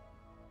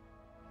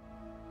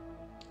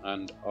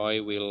 And I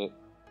will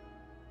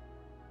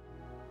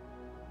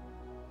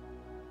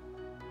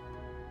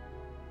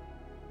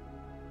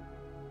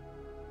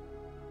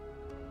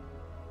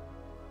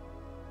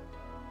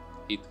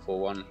hit for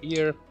 1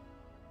 here.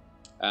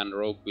 And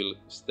Rogue will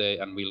stay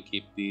and we'll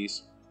keep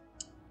these.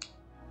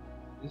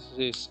 This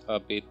is a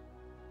bit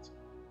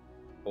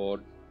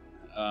odd.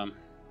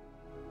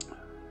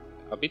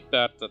 A bit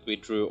bad that we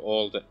drew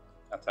all the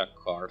attack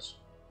cards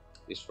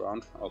this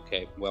round.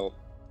 Okay, well,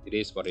 it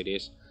is what it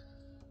is.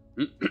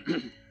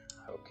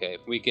 Okay,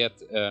 we get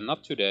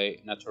Not Today,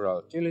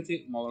 Natural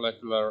Agility,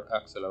 Molecular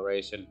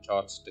Acceleration,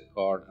 Charge the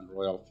card, and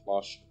Royal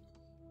Flush.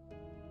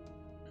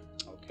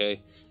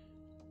 Okay.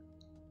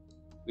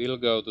 We'll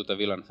go to the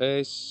villain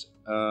phase.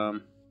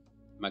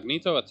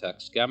 Magneto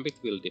attacks. Gambit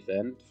will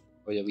defend.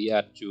 Oh yeah, we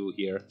add 2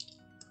 here.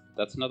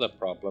 That's not a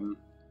problem.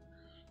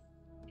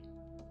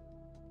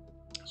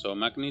 So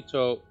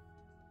Magneto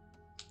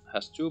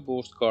has 2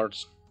 boost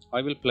cards.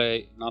 I will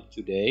play Not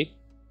Today.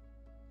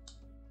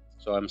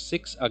 So I'm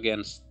 6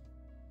 against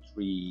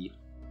 3.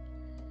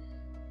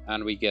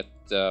 And we get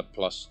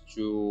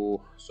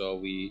 +2, so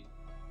we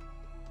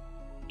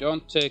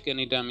don't take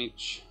any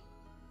damage.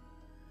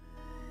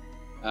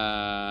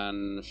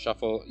 And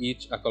shuffle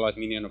each acolyte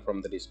minion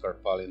from the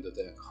discard pile into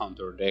the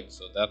counter deck,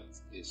 so that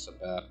is a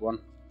bad one.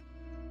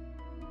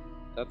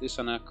 That is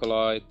an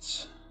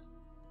acolyte.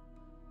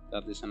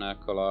 That is an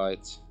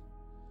acolyte.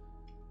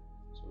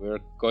 So we're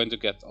going to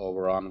get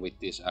overrun with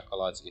these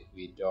acolytes if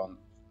we don't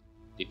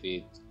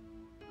defeat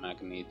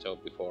Magneto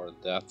before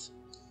that.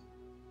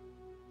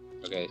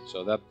 Okay,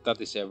 so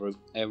that is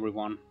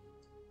everyone.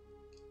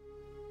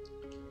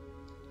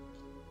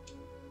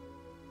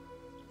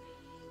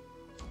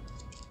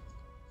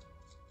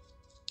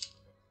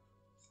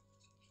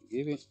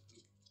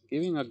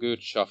 Giving a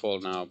good shuffle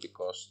now,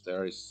 because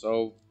there is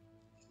so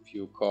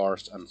few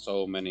cards and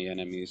so many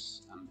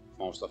enemies, and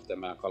most of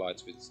them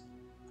acolytes which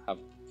have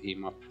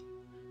team up,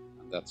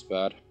 and that's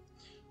bad.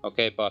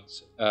 Okay, but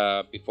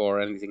before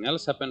anything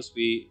else happens,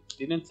 we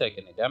didn't take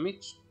any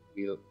damage.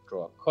 We'll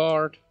draw a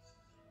card.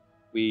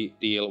 We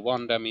deal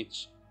 1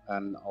 damage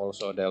and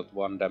also dealt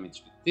 1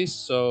 damage with this,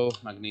 so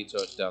Magneto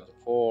is down to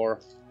 4.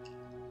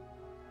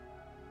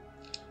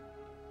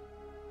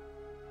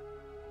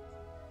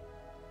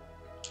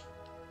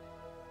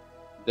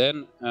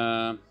 Then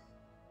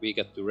we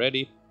get to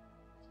ready.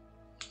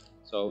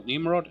 So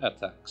Nimrod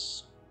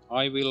attacks.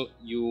 I will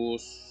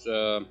use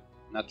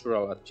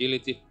natural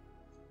agility.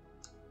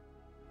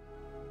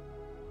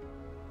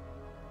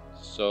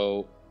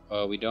 So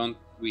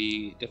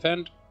we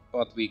defend,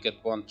 but we get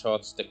 1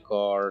 charge the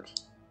card.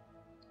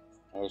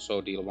 Also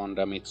deal 1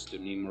 damage to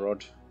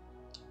Nimrod.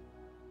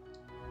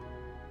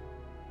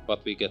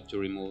 But we get to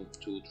remove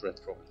 2 threat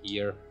from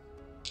here.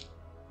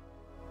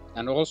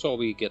 And also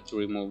we get to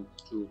remove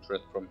 2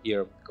 threat from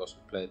here because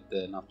we played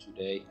the Not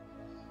Today.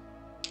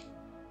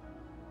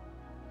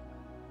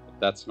 But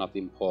that's not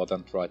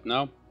important right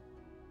now.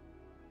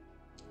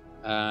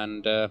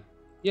 And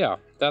yeah,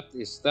 that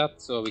is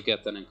that. So we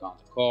get an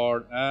encounter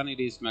card, and it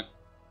is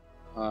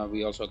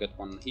we also get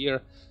 1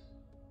 here.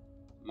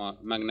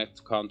 Magnet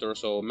counter,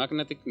 so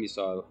magnetic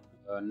missile.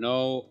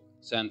 No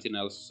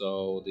sentinels,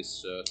 so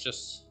this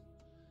just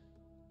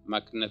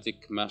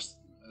magnetic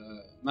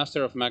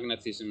master of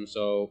magnetism.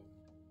 So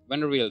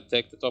when revealed,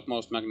 take the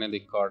topmost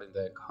magnetic card in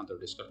the counter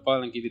discard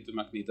pile and give it to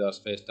Magneto as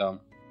face down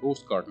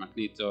boost card.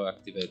 Magneto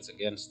activates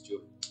against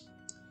you.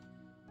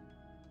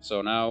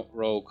 So now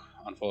Rogue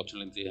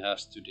unfortunately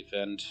has to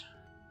defend.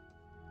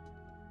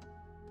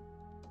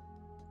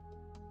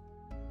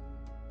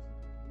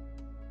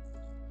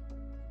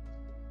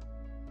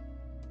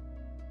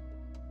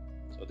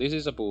 So this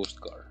is a boost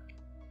card.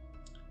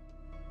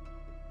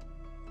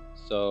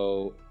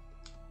 So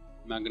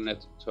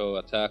Magneto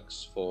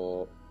attacks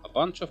for a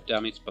bunch of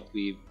damage, but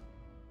we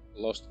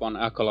lost 1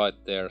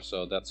 acolyte there,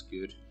 so that's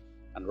good.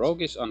 And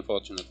Rogue is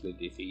unfortunately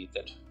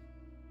defeated.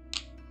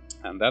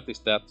 And that is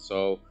that,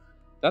 so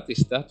that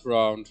is that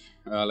round.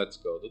 Let's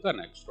go to the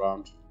next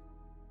round.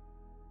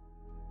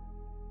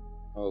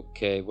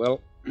 Okay,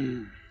 well,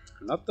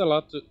 not a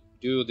lot to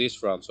do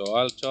this round, so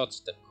I'll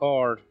charge the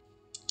card.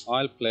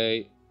 I'll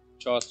play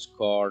charge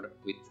card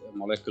with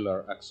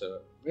molecular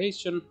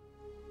acceleration.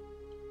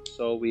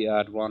 So we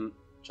add 1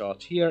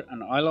 charge here,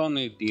 and I'll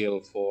only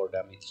deal 4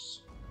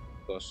 damage,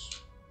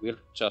 because we'll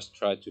just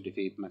try to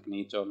defeat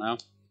Magneto now.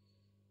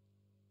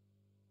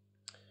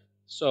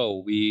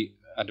 So we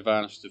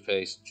advance to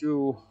phase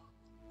 2.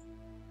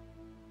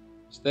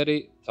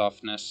 Steady,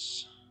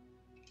 toughness.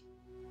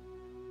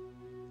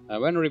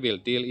 When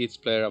revealed, deal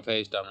each player a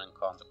face down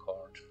encounter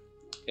card.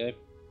 Okay.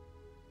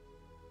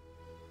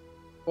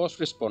 Pause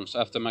response.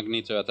 After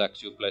Magneto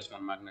attacks, you place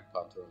 1 magnet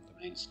counter on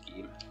the main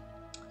scheme.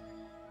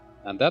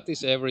 And that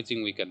is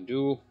everything we can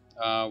do.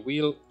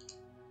 We'll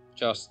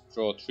just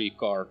draw 3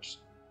 cards.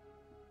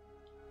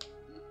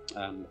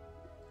 And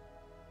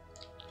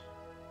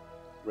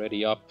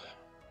ready up.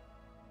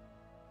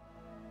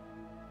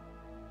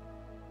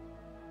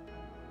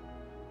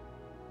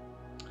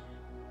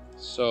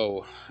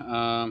 So,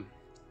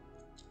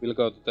 we'll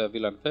go to the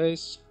villain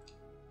phase.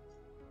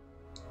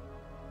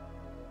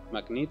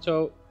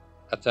 Magneto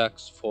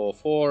attacks for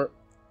 4,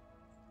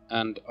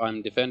 and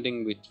I'm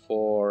defending with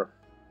 4.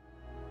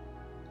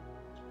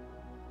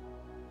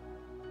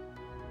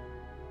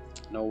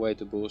 No way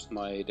to boost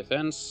my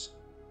defense.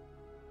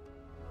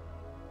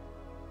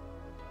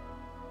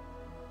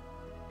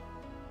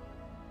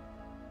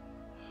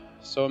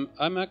 So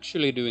I'm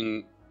actually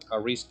doing a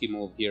risky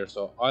move here,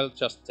 so I'll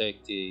just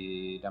take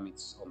the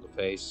damage on the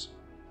face.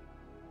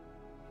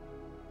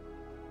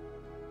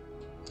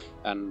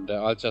 And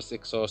I'll just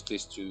exhaust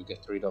this to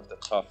get rid of the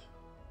tough.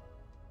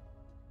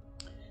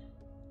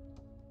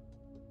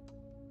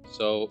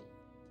 So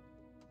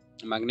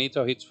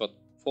Magneto hits for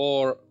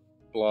 4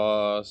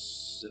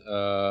 plus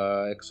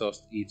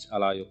exhaust each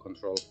ally you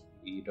control.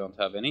 We don't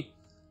have any.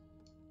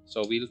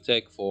 So we'll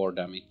take 4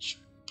 damage.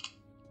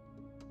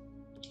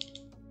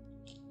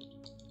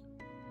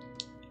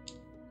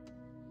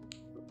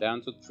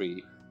 Down to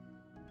 3.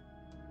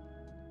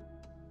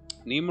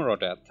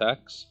 Nimrod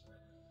attacks.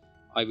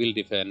 I will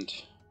defend.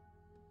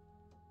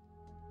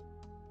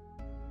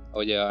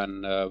 Oh yeah,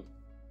 and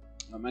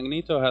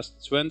Magneto has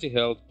 20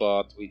 health,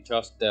 but we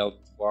just dealt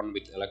one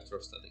with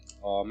electrostatic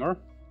armor,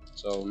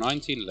 so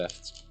 19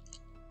 left.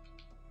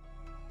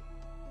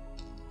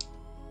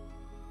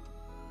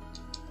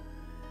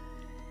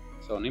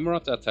 So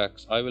Nimrod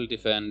attacks, I will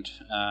defend,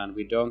 and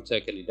we don't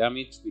take any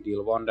damage. We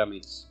deal 1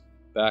 damage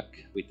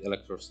back with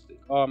electrostatic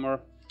armor.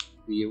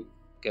 We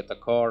get a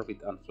card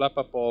with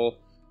unflappable.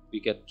 We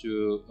get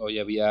to, oh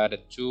yeah, we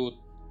added 2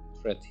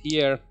 threat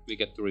here. We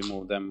get to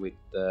remove them with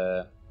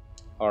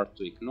hard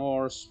to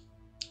ignores.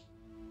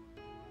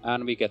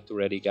 And we get to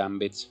ready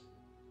Gambit.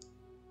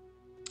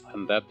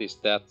 And that is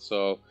that,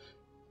 so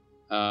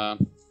that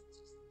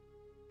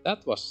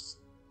was,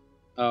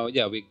 oh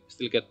yeah, we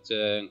still get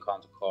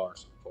encounter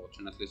cards,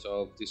 unfortunately,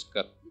 so this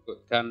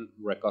can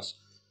wreck us.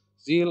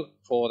 Zeal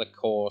for the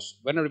cause.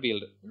 When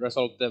revealed,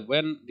 result the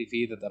when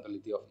defeated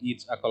ability of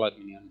each acolyte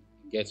minion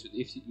engaged with.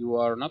 If you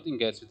are not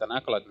engaged with an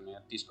acolyte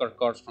minion, discard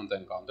cards from the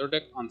encounter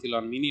deck until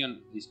a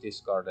minion is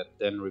discarded,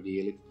 then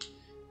reveal it.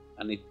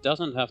 And it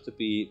doesn't have to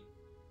be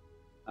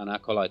an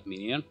acolyte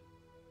minion,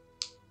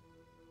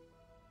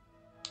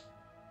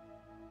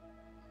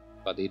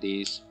 but it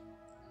is.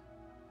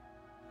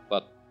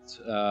 But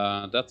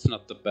that's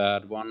not the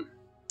bad one.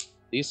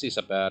 This is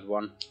a bad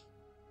one.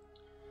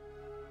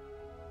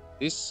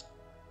 This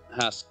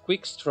has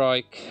quick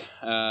strike.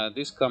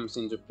 This comes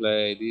into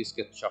play. These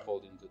get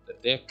shuffled into the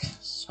deck.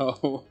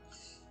 So,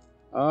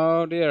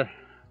 oh dear,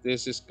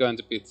 this is going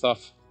to be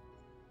tough.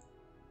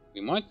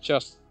 We might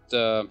just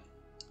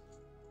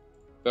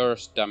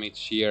burst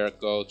damage here,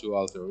 go to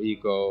Alter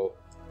Ego,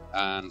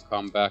 and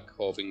come back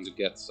hoping to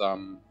get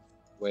some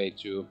way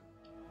to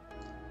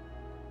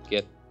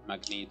get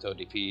Magneto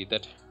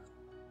defeated.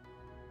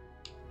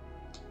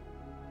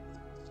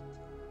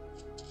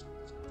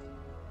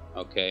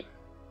 Okay.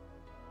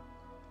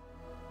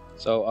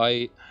 So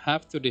I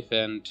have to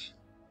defend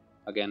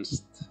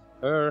against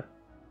her.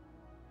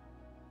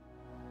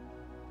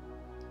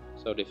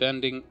 So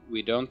defending,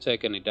 we don't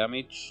take any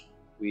damage.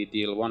 We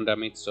deal 1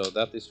 damage, so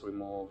that is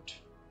removed.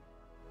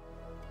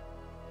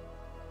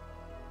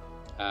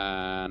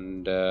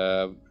 And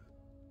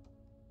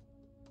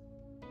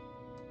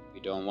we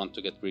don't want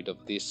to get rid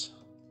of this.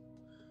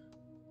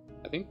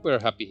 I think we're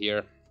happy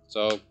here.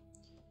 So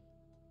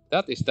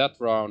that is that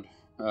round.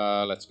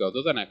 Let's go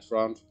to the next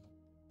round.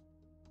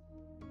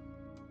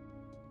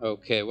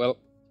 Okay, well,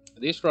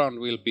 this round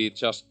will be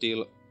just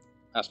deal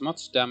as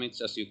much damage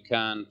as you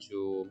can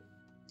to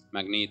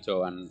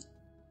Magneto and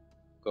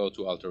go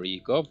to Alter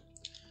Ego.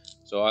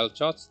 So I'll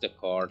charge the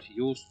card,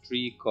 use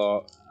 3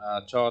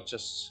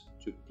 charges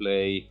to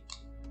play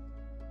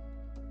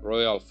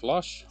Royal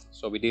Flush.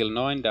 So we deal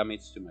 9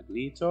 damage to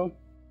Magneto.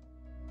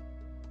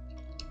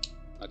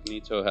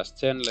 Magneto has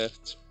 10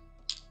 left.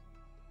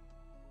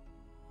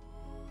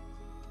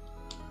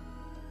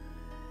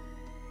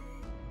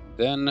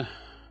 Then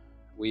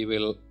we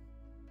will,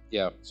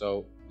 yeah,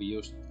 so we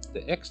use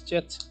the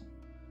X-Jet,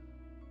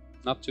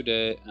 Not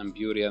Today, and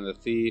Beauty and the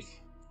Thief.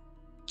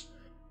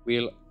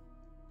 We'll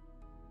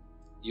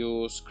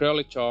use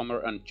Crowley Charmer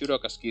and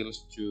Judoka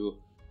skills to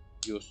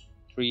use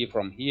 3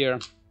 from here,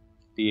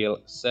 deal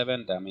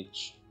 7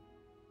 damage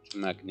to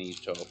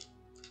Magneto.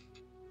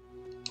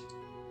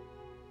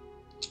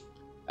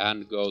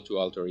 And go to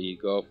Alter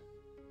Ego,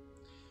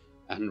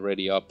 and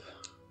ready up,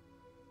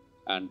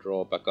 and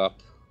draw back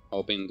up,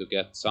 hoping to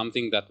get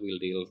something that will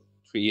deal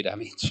 3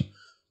 damage.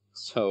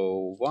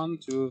 So 1,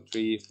 2,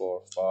 3,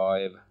 4,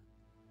 5,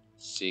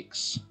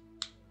 6.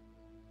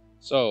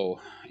 So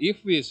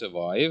if we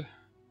survive,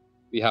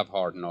 we have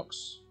Hard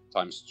Knocks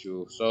times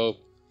 2. So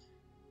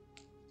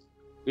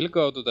we'll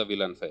go to the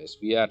villain phase.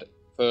 We add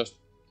first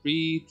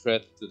 3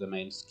 threat to the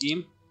main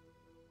scheme.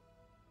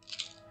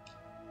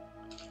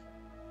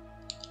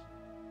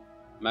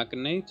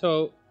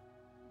 Magneto,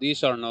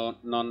 these are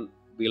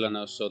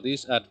non-villainous, so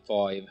these add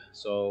 5.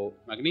 So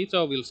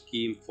Magneto will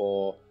scheme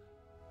for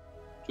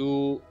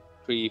 2,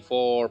 3,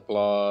 4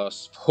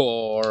 plus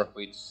 4,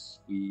 which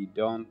we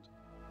don't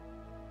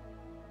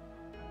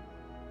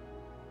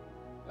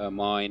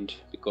mind,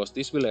 because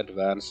this will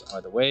advance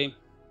either way.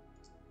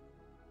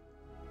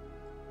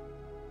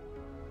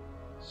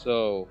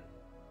 So,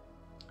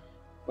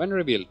 when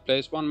revealed,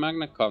 place 1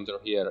 magnet counter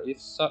here.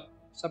 If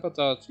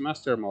Sabotage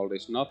Master Mold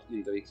is not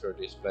in the victory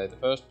display, the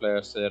first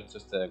player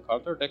searches the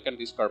encounter deck and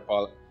discard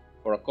pile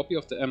for a copy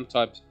of the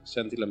M-type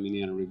Sentinel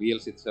minion and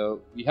reveals it.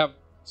 So we have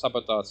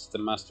Sabotage the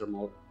Master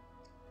Mold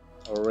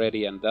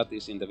already, and that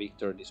is in the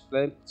victory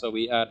display. So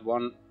we add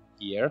 1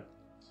 here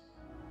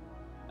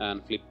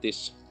and flip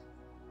this.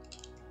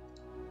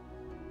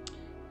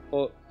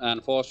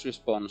 And force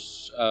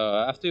response.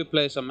 After you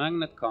place a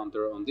magnet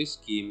counter on this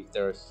scheme,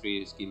 there are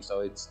 3 schemes, so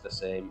it's the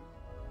same.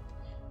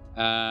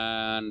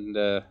 And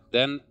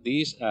then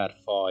these add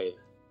 5.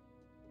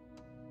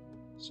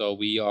 So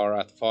we are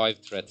at 5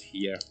 threat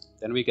here.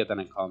 Then we get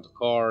an encounter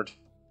card.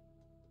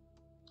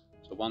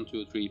 So 1,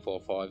 2, 3, 4,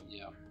 5,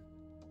 yeah.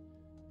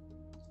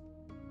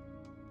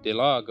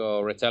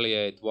 Delago,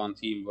 Retaliate, 1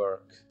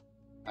 teamwork,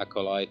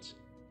 Acolyte.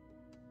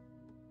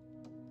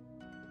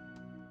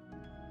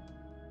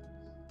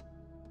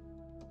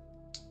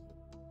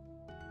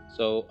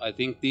 So I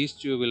think these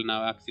two will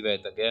now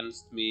activate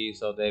against me,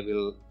 so they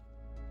will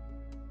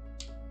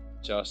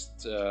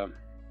just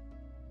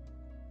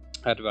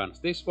advance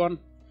this one.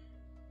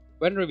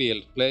 When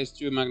revealed, place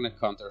 2 magnet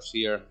counters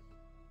here.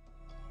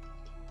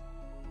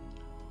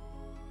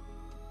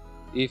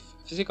 If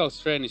physical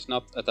strain is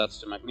not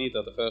attached to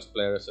Magneto, the first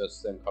player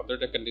asserts the encounter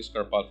deck and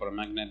discard pile for a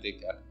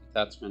magnetic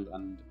attachment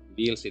and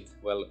reveals it.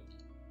 Well,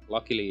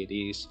 luckily it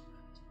is.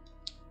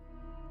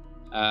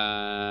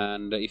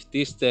 And if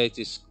this stage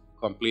is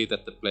completed,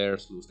 the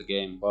players lose the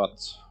game, but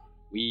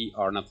we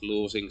are not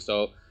losing,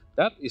 so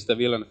that is the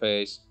villain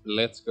phase.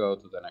 Let's go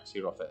to the next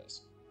hero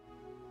phase.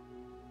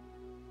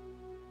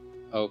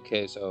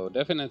 Okay, so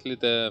definitely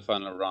the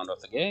final round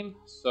of the game.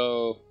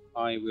 So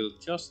I will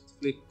just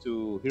flip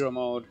to hero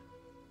mode.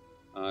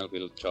 I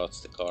will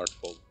charge the card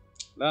for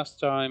last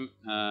time,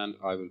 and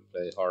I will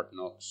play Hard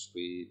Knocks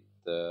with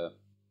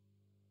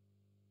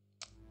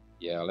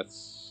yeah,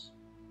 let's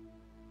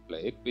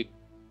play it with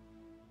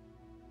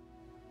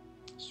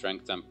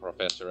Strength and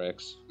Professor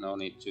X. No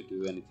need to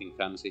do anything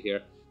fancy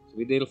here. So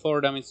we deal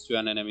 4 damage to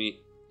an enemy.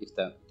 If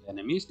the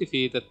enemy is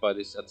defeated by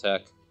this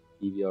attack,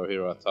 give your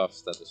hero a tough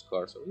status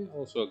card. So we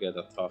also get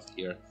a tough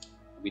here.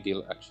 We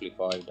deal actually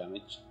 5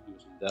 damage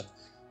using that.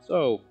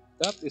 So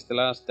that is the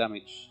last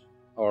damage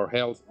or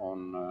health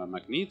on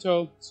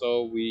Magneto.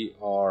 So we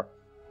are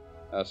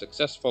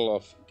successful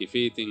of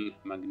defeating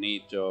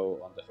Magneto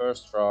on the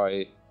first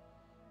try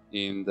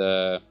in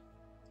the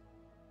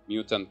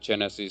Mutant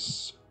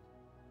Genesis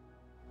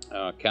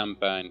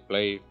campaign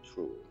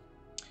playthrough.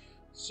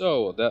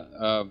 So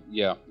that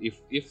yeah,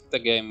 if the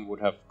game would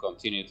have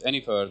continued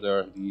any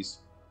further, these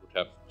would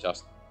have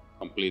just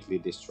completely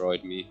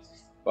destroyed me.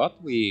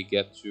 But we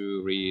get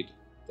to read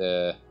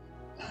the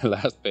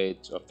last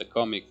page of the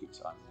comic, which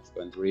I'm not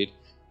going to read.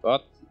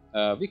 But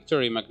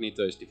victory,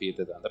 Magneto is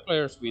defeated, and the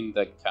players win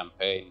the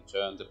campaign.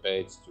 Turn the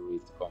page to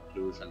read the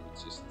conclusion,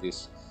 which is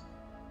this.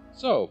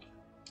 So,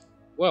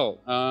 well,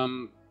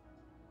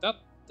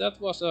 that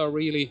was a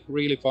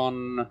really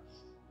fun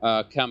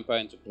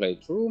campaign to play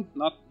through.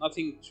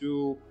 Nothing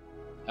too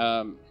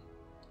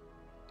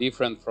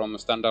different from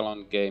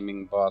standalone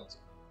gaming, but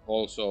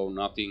also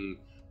nothing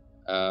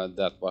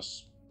that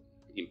was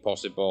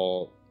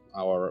impossible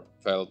or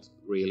felt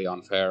really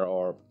unfair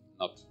or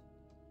not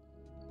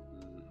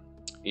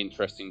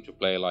interesting to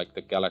play, like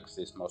the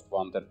Galaxy's Most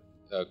Wanted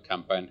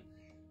campaign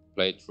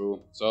playthrough.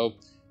 So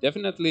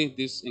definitely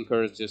this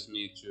encourages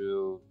me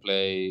to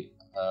play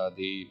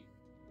the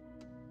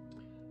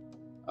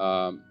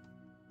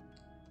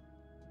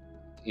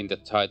in the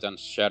Titan's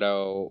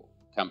Shadow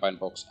campaign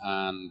box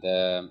and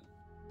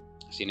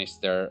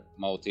Sinister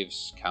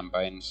Motives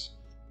campaigns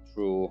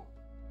through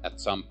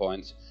at some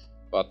point.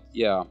 But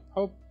yeah,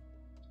 hope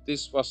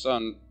this was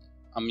an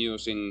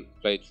amusing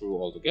playthrough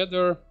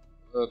altogether.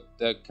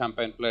 The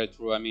campaign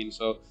playthrough, I mean,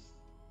 so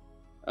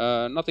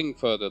nothing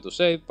further to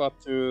say, but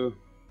to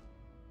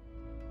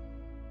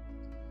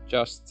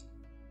just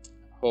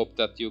hope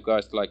that you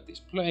guys like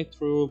this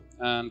playthrough,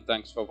 and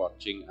thanks for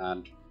watching,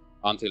 and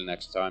until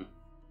next time.